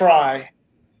you try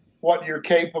what you're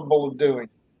capable of doing.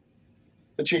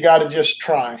 But you got to just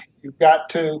try. You've got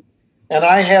to. And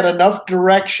I had enough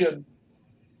direction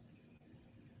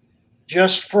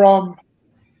just from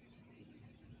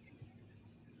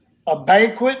a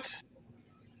banquet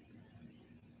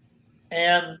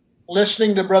and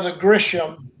listening to Brother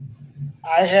Grisham.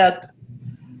 I had,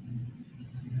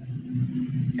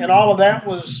 and all of that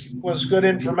was good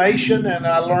information, and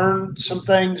I learned some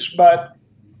things, but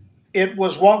it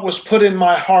was what was put in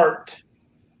my heart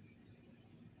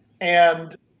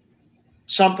and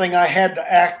something I had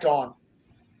to act on.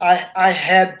 I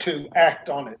had to act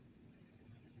on it.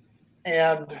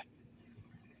 And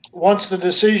once the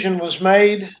decision was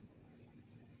made,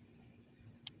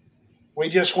 we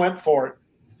just went for it.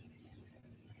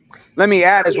 Let me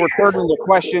add, as we're turning to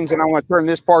questions, and I want to turn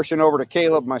this portion over to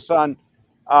Caleb, my son.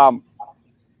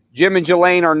 Jim and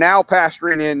Jelaine are now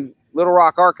pastoring in Little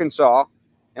Rock, Arkansas,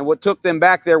 and what took them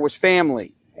back there was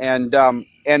family. And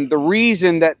the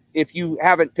reason that, if you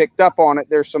haven't picked up on it,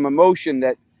 there's some emotion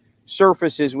that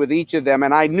surfaces with each of them.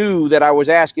 And I knew that I was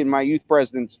asking my youth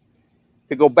presidents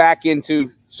to go back into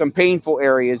some painful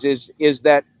areas, is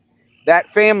that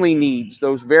family needs,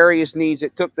 those various needs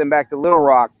that took them back to Little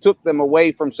Rock, took them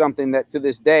away from something that to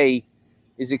this day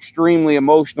is extremely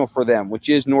emotional for them, which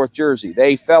is North Jersey.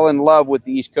 They fell in love with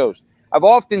the East Coast. I've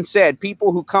often said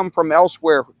people who come from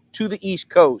elsewhere to the East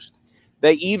Coast,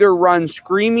 they either run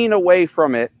screaming away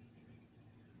from it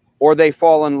or they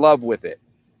fall in love with it.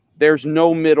 There's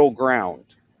no middle ground.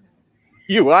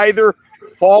 You either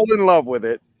fall in love with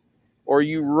it or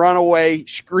you run away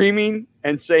screaming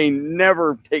and saying,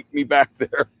 never take me back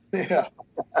there. Yeah.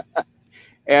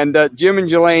 And Jim and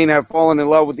Jelaine have fallen in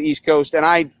love with the East Coast. And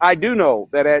I do know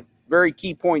that at very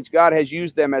key points, God has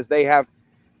used them as they have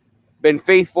been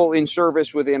faithful in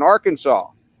service within Arkansas.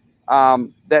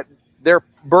 That their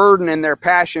burden and their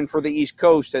passion for the East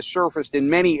Coast has surfaced in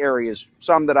many areas,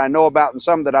 some that I know about and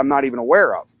some that I'm not even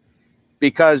aware of.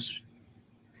 Because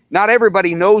not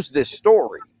everybody knows this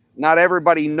story. Not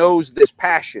everybody knows this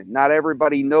passion. Not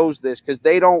everybody knows this because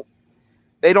they don't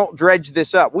dredge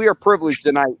this up. We are privileged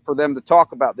tonight for them to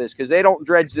talk about this because they don't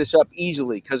dredge this up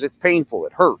easily because it's painful.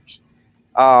 It hurts.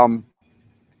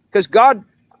 Because God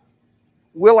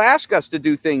will ask us to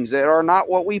do things that are not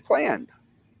what we planned.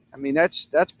 I mean, that's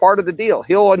part of the deal.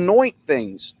 He'll anoint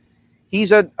things.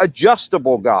 He's an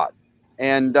adjustable God.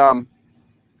 And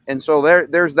so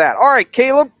there's that. All right,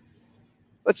 Caleb,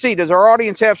 let's see. Does our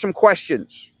audience have some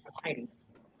questions?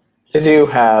 They do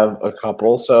have a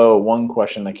couple. So one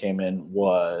question that came in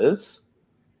was,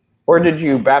 where did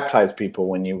you baptize people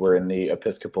when you were in the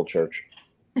Episcopal Church?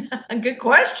 Good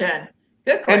question.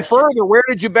 Good question. And further, where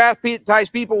did you baptize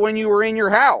people when you were in your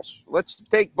house? Let's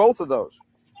take both of those.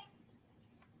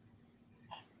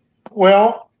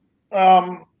 Well,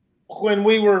 when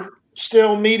we were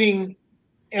still meeting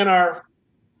in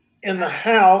the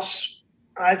house,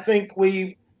 I think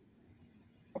we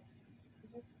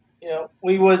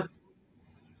we would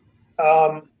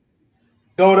go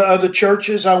to other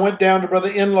churches. I went down to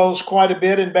Brother Inlow's quite a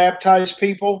bit and baptized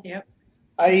people. Yep.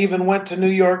 I even went to New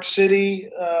York City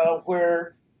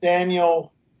where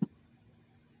Daniel,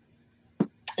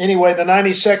 anyway, the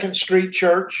 92nd Street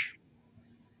Church.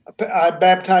 I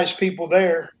baptized people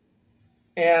there.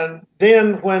 And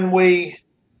then when we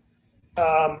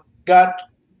got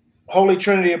Holy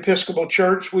Trinity Episcopal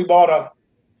Church, we bought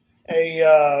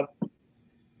a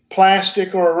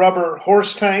plastic or a rubber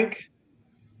horse tank,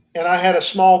 and I had a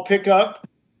small pickup.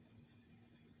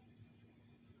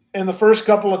 And the first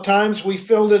couple of times we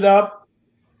filled it up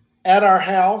at our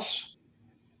house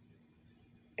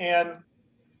and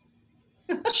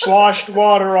sloshed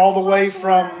water all the way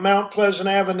from Mount Pleasant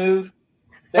Avenue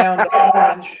down to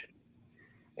Orange.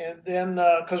 And then,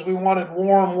 because we wanted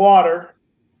warm water,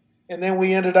 and then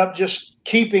we ended up just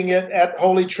keeping it at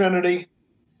Holy Trinity,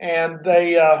 and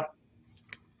they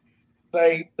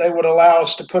would allow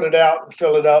us to put it out and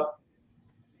fill it up.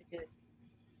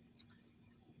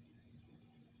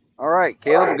 All right,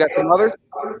 Caleb, we got some others.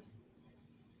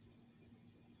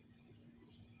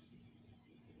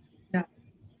 No.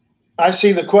 I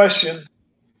see the question.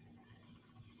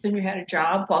 So you had a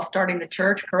job while starting the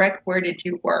church, correct? Where did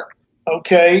you work?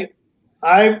 Okay.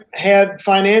 I had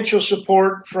financial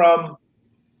support from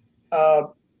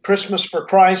Christmas for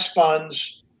Christ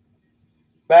funds.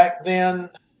 Back then,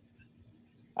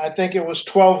 I think it was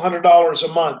 $1,200 a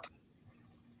month.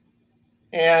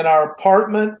 And our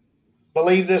apartment,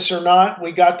 believe this or not,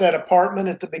 we got that apartment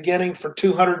at the beginning for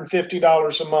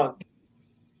 $250 a month.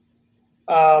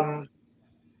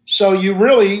 So you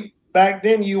really, back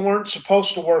then, you weren't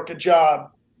supposed to work a job.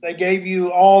 They gave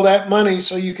you all that money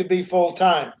so you could be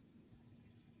full-time.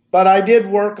 But I did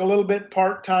work a little bit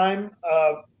part-time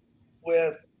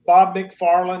with Bob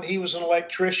McFarland. He was an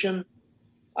electrician.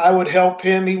 I would help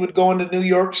him. He would go into New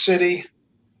York City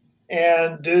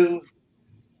and do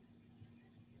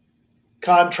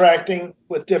contracting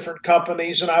with different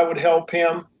companies, and I would help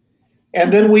him.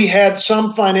 And then we had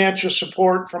some financial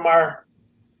support from our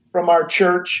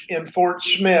church in Fort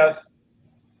Smith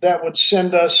that would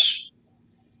send us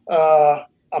a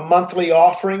monthly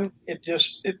offering. It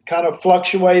kind of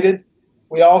fluctuated.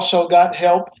 We also got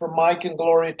help from Mike and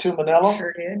Gloria Tumanello.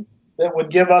 Sure did. That would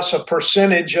give us a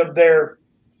percentage of their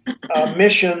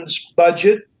missions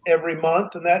budget every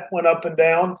month, and that went up and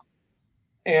down.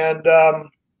 And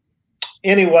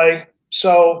anyway,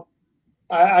 so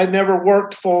I never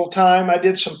worked full-time. I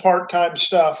did some part-time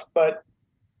stuff, but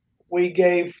we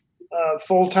gave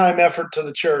full-time effort to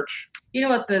the church. You know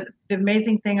what the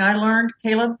amazing thing I learned,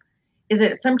 Caleb, is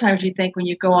that sometimes you think when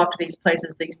you go off to these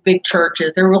places, these big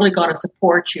churches, they're really going to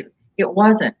support you. It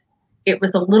wasn't. It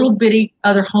was the little bitty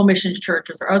other home missions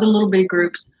churches or other little bitty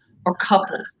groups or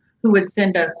couples who would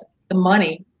send us the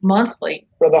money monthly.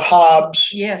 For the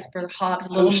Hobbs. Yes, for the Hobbs.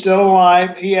 Who's still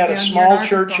alive. He had a small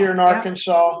church here in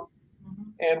Arkansas. Yep.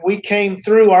 And we came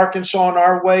through Arkansas on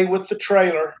our way with the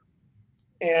trailer.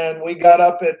 And we got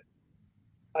up at,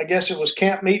 I guess it was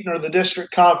camp meeting or the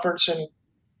district conference,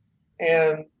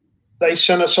 and they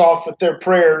sent us off with their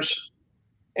prayers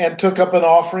and took up an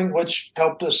offering, which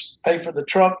helped us pay for the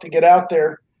truck to get out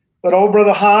there. But old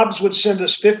Brother Hobbs would send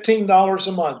us $15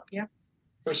 a month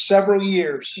for several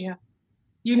years. Yeah.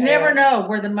 You never know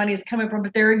where the money is coming from.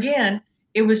 But there again,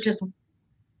 it was just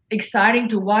exciting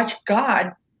to watch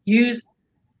God use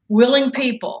willing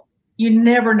people. You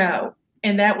never know.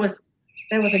 And that was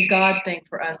a God thing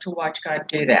for us to watch God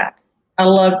do that. I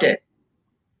loved it.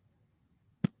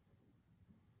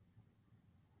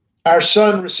 Our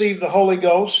son received the Holy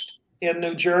Ghost in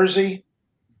New Jersey.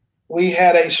 We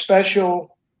had a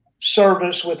special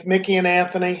service with Mickey and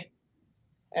Anthony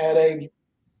at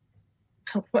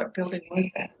what building was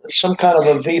that? Some kind of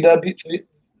a VW,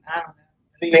 I don't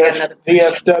know.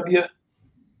 VFW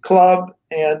club,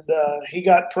 and he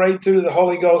got prayed through the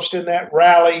Holy Ghost in that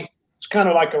rally. It's kind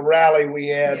of like a rally we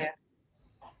had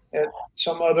at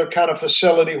some other kind of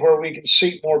facility where we could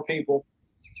seat more people.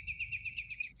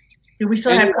 Do we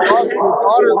still and have your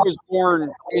daughter was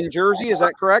born in Jersey, is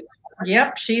that correct?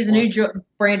 Yep, she's a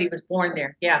Brandy was born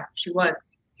there. Yeah, she was.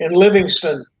 In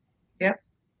Livingston. Yep.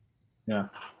 Yeah.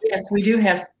 Yes, we do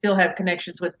still have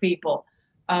connections with people.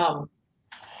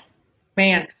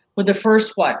 Man, with the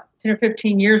first 10 or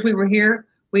 15 years we were here,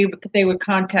 they would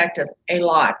contact us a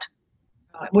lot,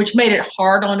 which made it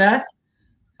hard on us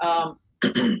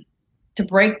to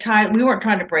break ties. We weren't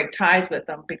trying to break ties with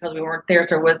them because we weren't there,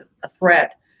 so it was a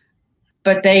threat.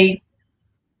 But they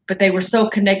were so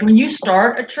connected. When you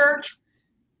start a church,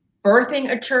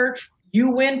 birthing a church, you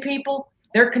win people,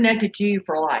 they're connected to you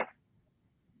for life.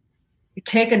 You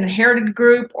take an inherited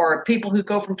group or people who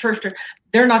go from church to,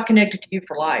 they're not connected to you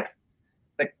for life.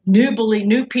 But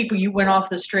new people you went off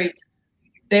the streets,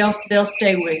 they'll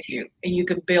stay with you, and you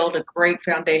can build a great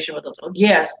foundation with us. So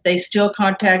yes, they still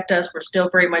contact us. We're still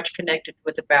very much connected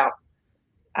with about,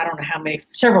 I don't know how many,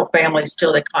 several families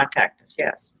still that contact us.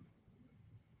 Yes,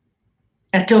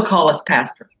 and still call us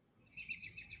pastor.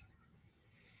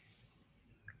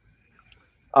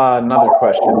 Another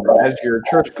question: as your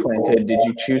church planted, did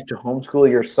you choose to homeschool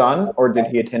your son, or did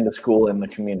he attend a school in the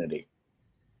community?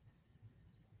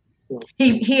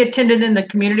 He attended in the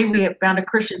community. We have found a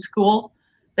Christian school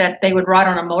that they would ride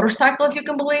on a motorcycle, if you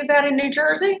can believe that, in New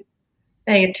Jersey.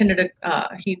 They attended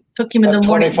he took him in the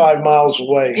morning. 25 miles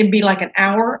away. It'd be like an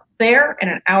hour there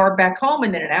and an hour back home,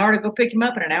 and then an hour to go pick him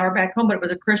up and an hour back home. But it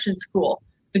was a Christian school.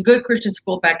 It's a good Christian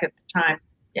school back at the time.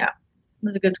 Yeah, it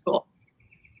was a good school.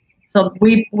 So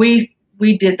we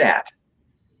did that.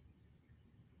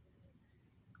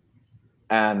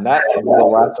 And that is the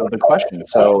last of the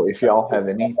questions. So if y'all have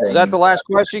anything. Is that the last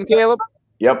question, Caleb?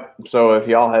 Yep. So if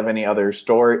y'all have any other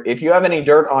story, if you have any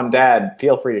dirt on Dad,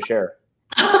 feel free to share.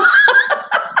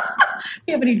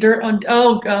 You have any dirt on?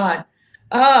 Oh God.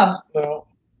 Well,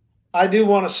 I do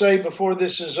want to say before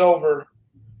this is over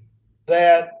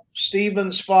that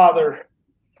Stephen's father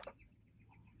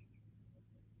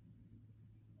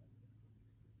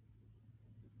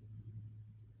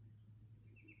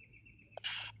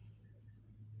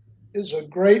is a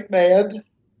great man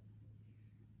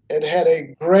and had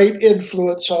a great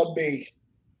influence on me.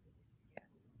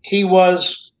 He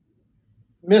was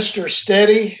Mr.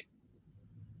 Steady.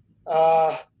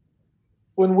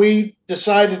 When we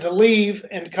decided to leave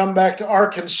and come back to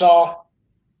Arkansas,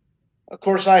 of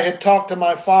course, I had talked to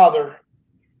my father,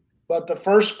 but the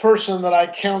first person that I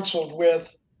counseled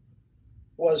with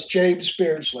was James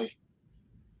Beardsley.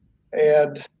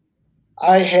 And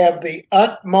I have the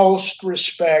utmost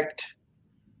respect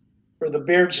for the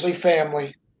Beardsley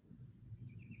family.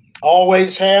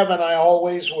 Always have, and I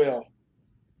always will.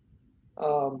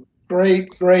 Great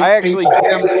I actually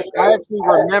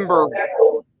remember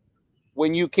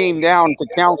when you came down to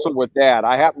counsel with Dad.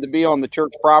 I happened to be on the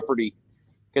church property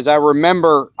because I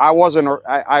remember I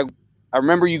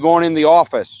remember you going in the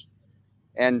office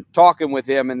and talking with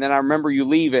him, and then I remember you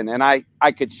leaving, and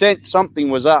I could sense something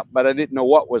was up, but I didn't know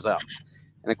what was up.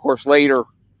 And of course, later,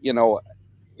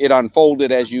 it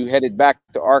unfolded as you headed back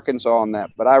to Arkansas on that.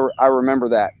 But I remember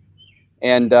that.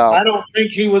 And I don't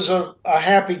think he was a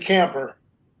happy camper.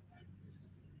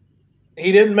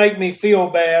 He didn't make me feel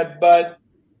bad, but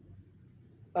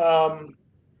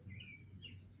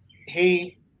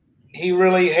he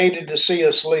really hated to see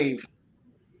us leave.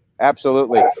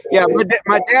 Absolutely. Yeah,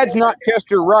 my dad's not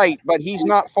Chester Wright, but he's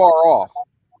not far off.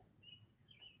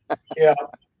 Yeah.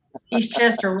 He's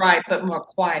Chester Wright, but more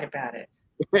quiet about it.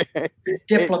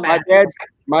 Diplomat.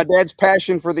 My dad's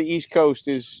passion for the East Coast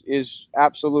is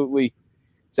absolutely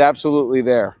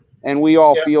there, and we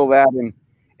all feel that.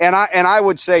 And I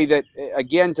would say that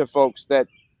again to folks that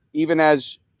even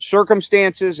as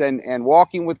circumstances and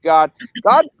walking with God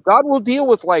will deal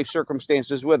with life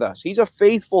circumstances with us. He's a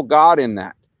faithful God in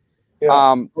that.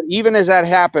 Yeah. Even as that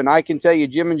happened, I can tell you,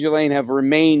 Jim and Jelaine have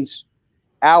remained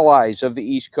allies of the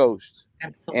East Coast.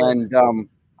 Absolutely. And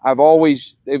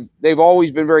they've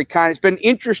always been very kind. It's been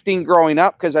interesting growing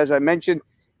up because, as I mentioned,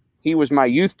 he was my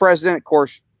youth president. Of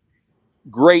course,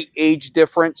 great age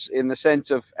difference in the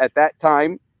sense of at that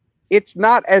time. It's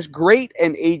not as great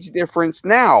an age difference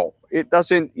now. It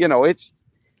doesn't, it's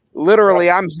literally,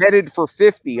 right. I'm headed for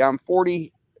 50. I'm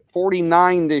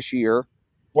 49 this year.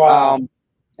 Wow.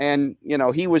 And,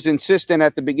 he was insistent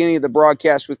at the beginning of the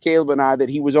broadcast with Caleb and I that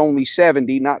he was only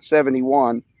 70, not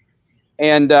 71.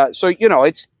 And so,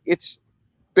 it's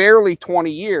barely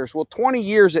 20 years. Well, 20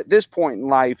 years at this point in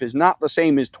life is not the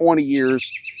same as 20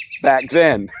 years back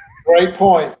then. Great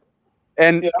point.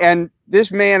 And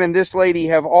this man and this lady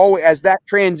have always, as that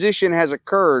transition has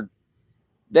occurred,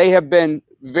 they have been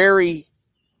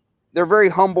they're very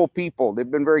humble people. They've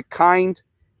been very kind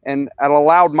and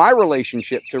allowed my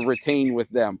relationship to retain with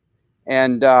them.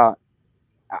 And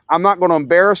I'm not going to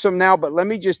embarrass them now, but let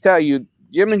me just tell you,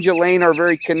 Jim and Jelaine are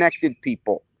very connected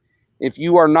people. If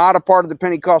you are not a part of the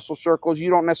Pentecostal circles, you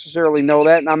don't necessarily know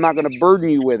that, and I'm not going to burden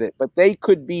you with it, but they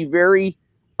could be very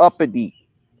uppity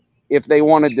if they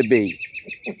wanted to be,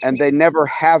 and they never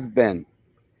have been.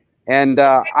 And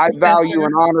I value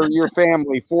and honor your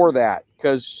family for that,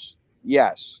 because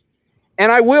yes.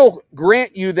 And I will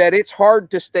grant you that it's hard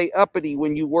to stay uppity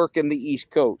when you work in the East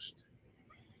Coast.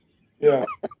 Yeah.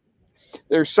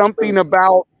 There's something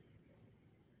about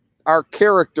our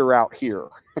character out here.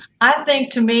 I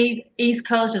think, to me, East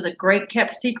Coast is a great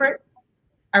kept secret.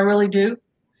 I really do.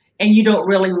 And you don't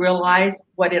really realize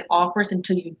what it offers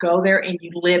until you go there and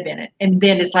you live in it. And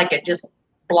then it's like it just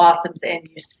blossoms and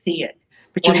you see it.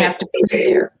 But you have to be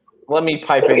there. Let me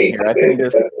pipe in here. I think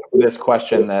this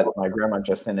question that my grandma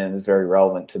just sent in is very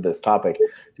relevant to this topic.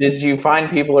 Did you find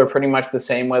people are pretty much the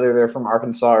same, whether they're from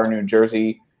Arkansas or New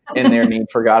Jersey, in their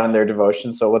need for God and their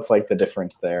devotion? So what's like the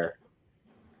difference there?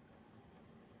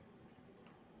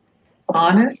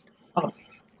 Honest? Oh.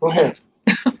 Go ahead.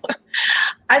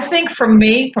 I think from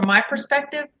my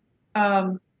perspective,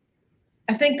 I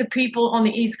think the people on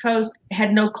the East Coast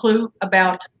had no clue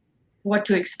about what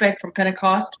to expect from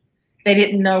Pentecost. They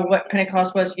didn't know what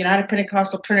Pentecost was, United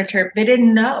Pentecostal Trinitarian. They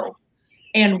didn't know.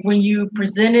 And when you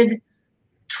presented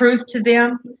truth to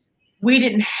them, we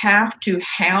didn't have to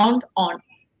hound on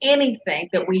anything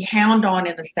that we hound on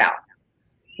in the South,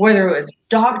 whether it was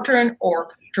doctrine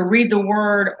or to read the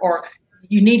word or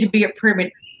you need to be a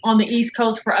pyramid. On the East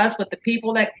Coast for us, with the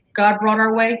people that God brought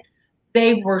our way,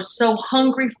 they were so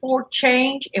hungry for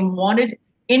change and wanted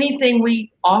anything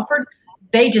we offered.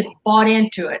 They just bought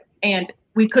into it. And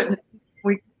we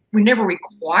never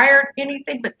required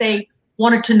anything, but they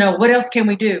wanted to know, what else can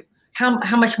we do? How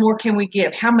much more can we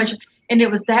give? How much? And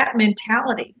it was that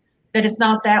mentality that it's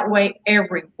not that way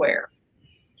everywhere,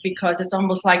 because it's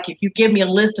almost like if you give me a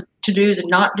list of to-dos and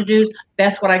not to-dos,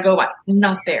 that's what I go by.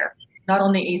 Not there, not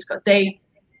on the East Coast. They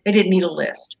didn't need a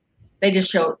list. They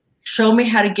just show me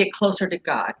how to get closer to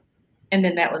God. And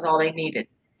then that was all they needed.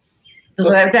 So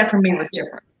that for me was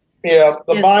different. Yeah,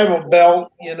 the Bible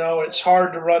Belt, it's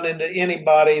hard to run into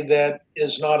anybody that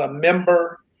is not a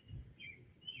member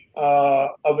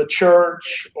of a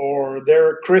church or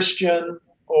they're a Christian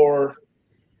or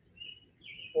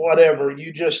whatever.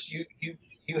 You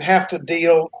have to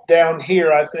deal down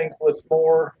here, I think, with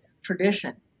more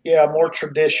tradition. Yeah, more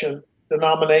tradition,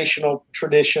 denominational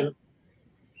tradition.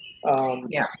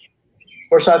 Yeah. Of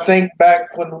course, I think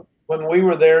back when we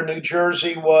were there, New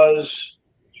Jersey was,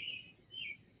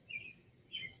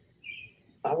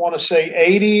 I want to say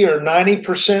 80 or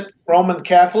 90% Roman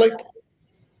Catholic.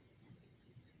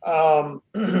 And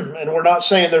we're not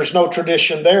saying there's no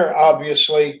tradition there,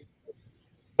 obviously,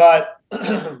 but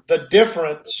the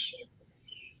difference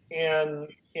in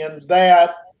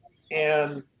that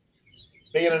and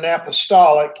being an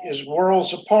apostolic is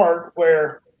worlds apart,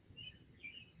 where,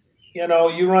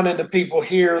 you run into people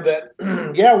here that,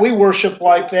 yeah, we worship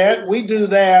like that. We do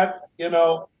that,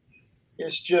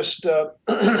 it's just,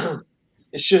 I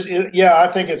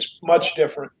think it's much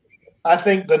different. I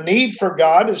think the need for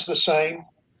God is the same,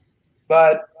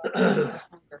 but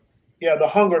yeah, the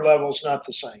hunger level is not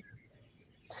the same.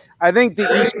 I think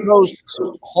the East Coast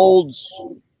holds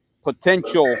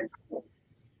potential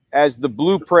as the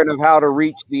blueprint of how to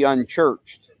reach the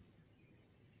unchurched,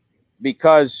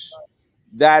 because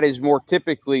that is more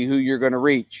typically who you're going to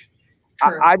reach.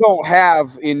 I don't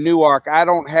have in Newark, I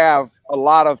don't have a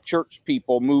lot of church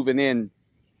people moving in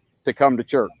to come to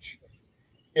church.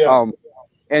 Yeah.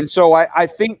 And so I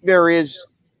think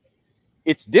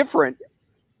it's different.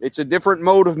 It's a different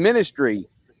mode of ministry.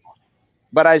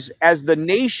 But as the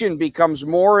nation becomes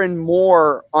more and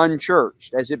more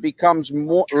unchurched, as it becomes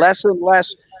less and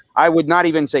less, I would not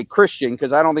even say Christian,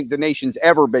 because I don't think the nation's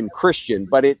ever been Christian,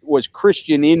 but it was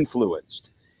Christian influenced.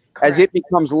 Correct. As it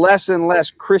becomes less and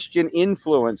less Christian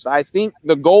influenced, I think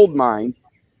the gold mine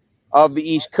of the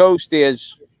East Coast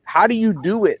is, how do you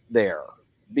do it there?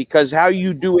 Because how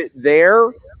you do it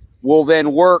there will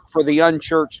then work for the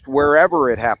unchurched wherever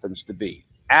it happens to be,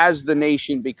 as the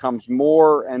nation becomes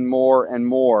more and more and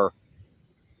more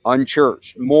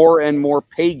unchurched, more and more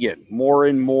pagan, more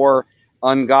and more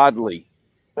ungodly.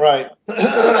 Right.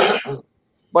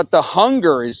 But the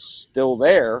hunger is still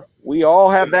there. We all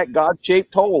have that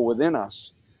God-shaped hole within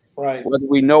us, right? Whether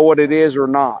we know what it is or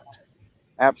not.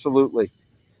 Absolutely.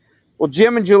 Well,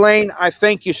 Jim and Jelaine, I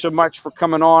thank you so much for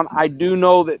coming on. I do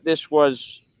know that this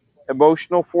was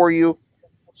emotional for you,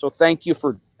 so thank you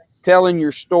for telling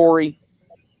your story.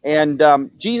 And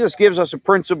Jesus gives us a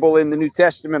principle in the New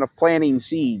Testament of planting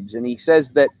seeds. And he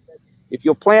says that if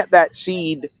you'll plant that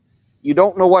seed, you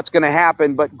don't know what's going to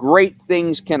happen, but great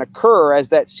things can occur as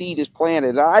that seed is planted.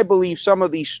 And I believe some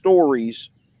of these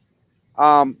stories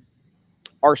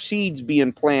are seeds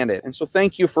being planted. And so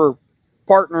thank you for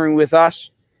partnering with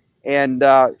us and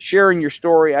sharing your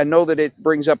story. I know that it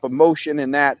brings up emotion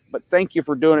in that, but thank you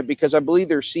for doing it, because I believe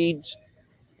they're seeds.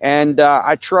 And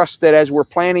I trust that as we're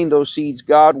planting those seeds,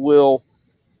 God will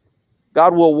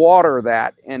water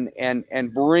that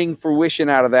and bring fruition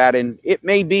out of that. And it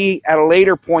may be at a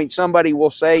later point, somebody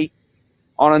will say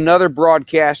on another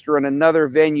broadcast or in another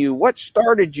venue, what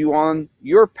started you on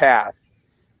your path?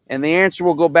 And the answer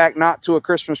will go back not to a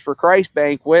Christmas for Christ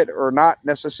banquet or not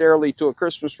necessarily to a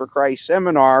Christmas for Christ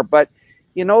seminar, but,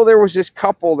 you know, there was this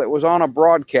couple that was on a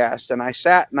broadcast, and I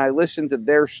sat and I listened to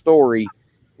their story,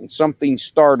 and something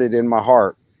started in my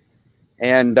heart.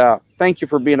 And thank you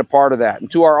for being a part of that. And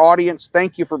to our audience,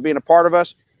 thank you for being a part of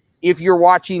us. If you're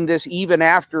watching this even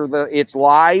after it's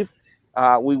live,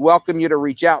 we welcome you to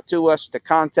reach out to us, to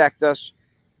contact us.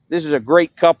 This is a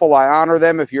great couple. I honor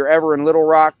them. If you're ever in Little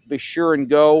Rock, be sure and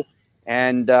go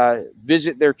and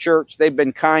visit their church. They've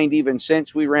been kind even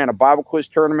since we ran a Bible quiz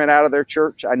tournament out of their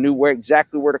church. I knew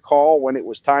exactly where to call when it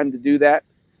was time to do that.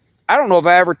 I don't know if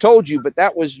I ever told you, but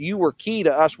you were key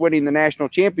to us winning the national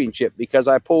championship because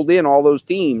I pulled in all those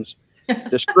teams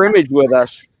to scrimmage with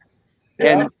us.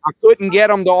 Yeah. And I couldn't get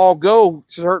them to all go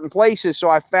to certain places. So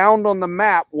I found on the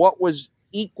map what was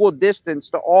equal distance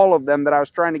to all of them that I was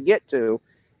trying to get to.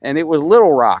 And it was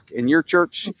Little Rock, and your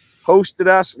church hosted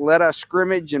us, let us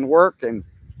scrimmage and work. And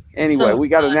anyway, we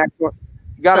got a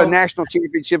national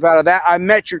championship out of that. I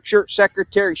met your church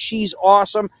secretary. She's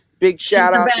awesome. Big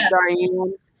shout out to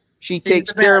Diane. She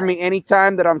takes care of me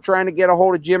anytime that I'm trying to get a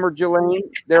hold of Jim or Jelaine.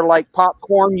 They're like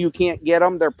popcorn. You can't get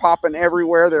them. They're popping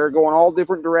everywhere. They're going all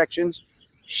different directions.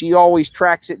 She always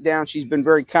tracks it down. She's been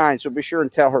very kind. So be sure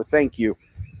and tell her thank you.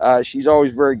 She's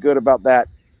always very good about that.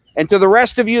 And to the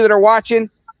rest of you that are watching,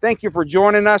 thank you for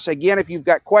joining us. Again, if you've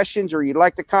got questions or you'd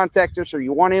like to contact us or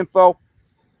you want info,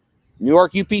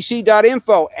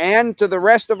 NewYorkUPC.info. And to the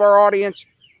rest of our audience,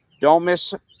 don't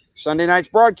miss Sunday night's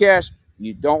broadcast.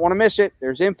 You don't want to miss it.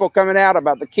 There's info coming out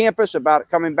about the campus, about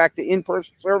it coming back to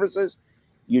in-person services.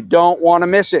 You don't want to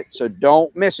miss it, so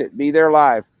don't miss it. Be there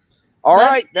live. All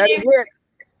right, that is it.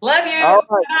 Love you. All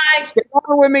right. Bye. Stay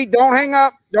on with me. Don't hang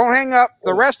up. Don't hang up.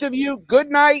 The rest of you,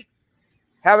 good night.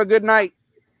 Have a good night.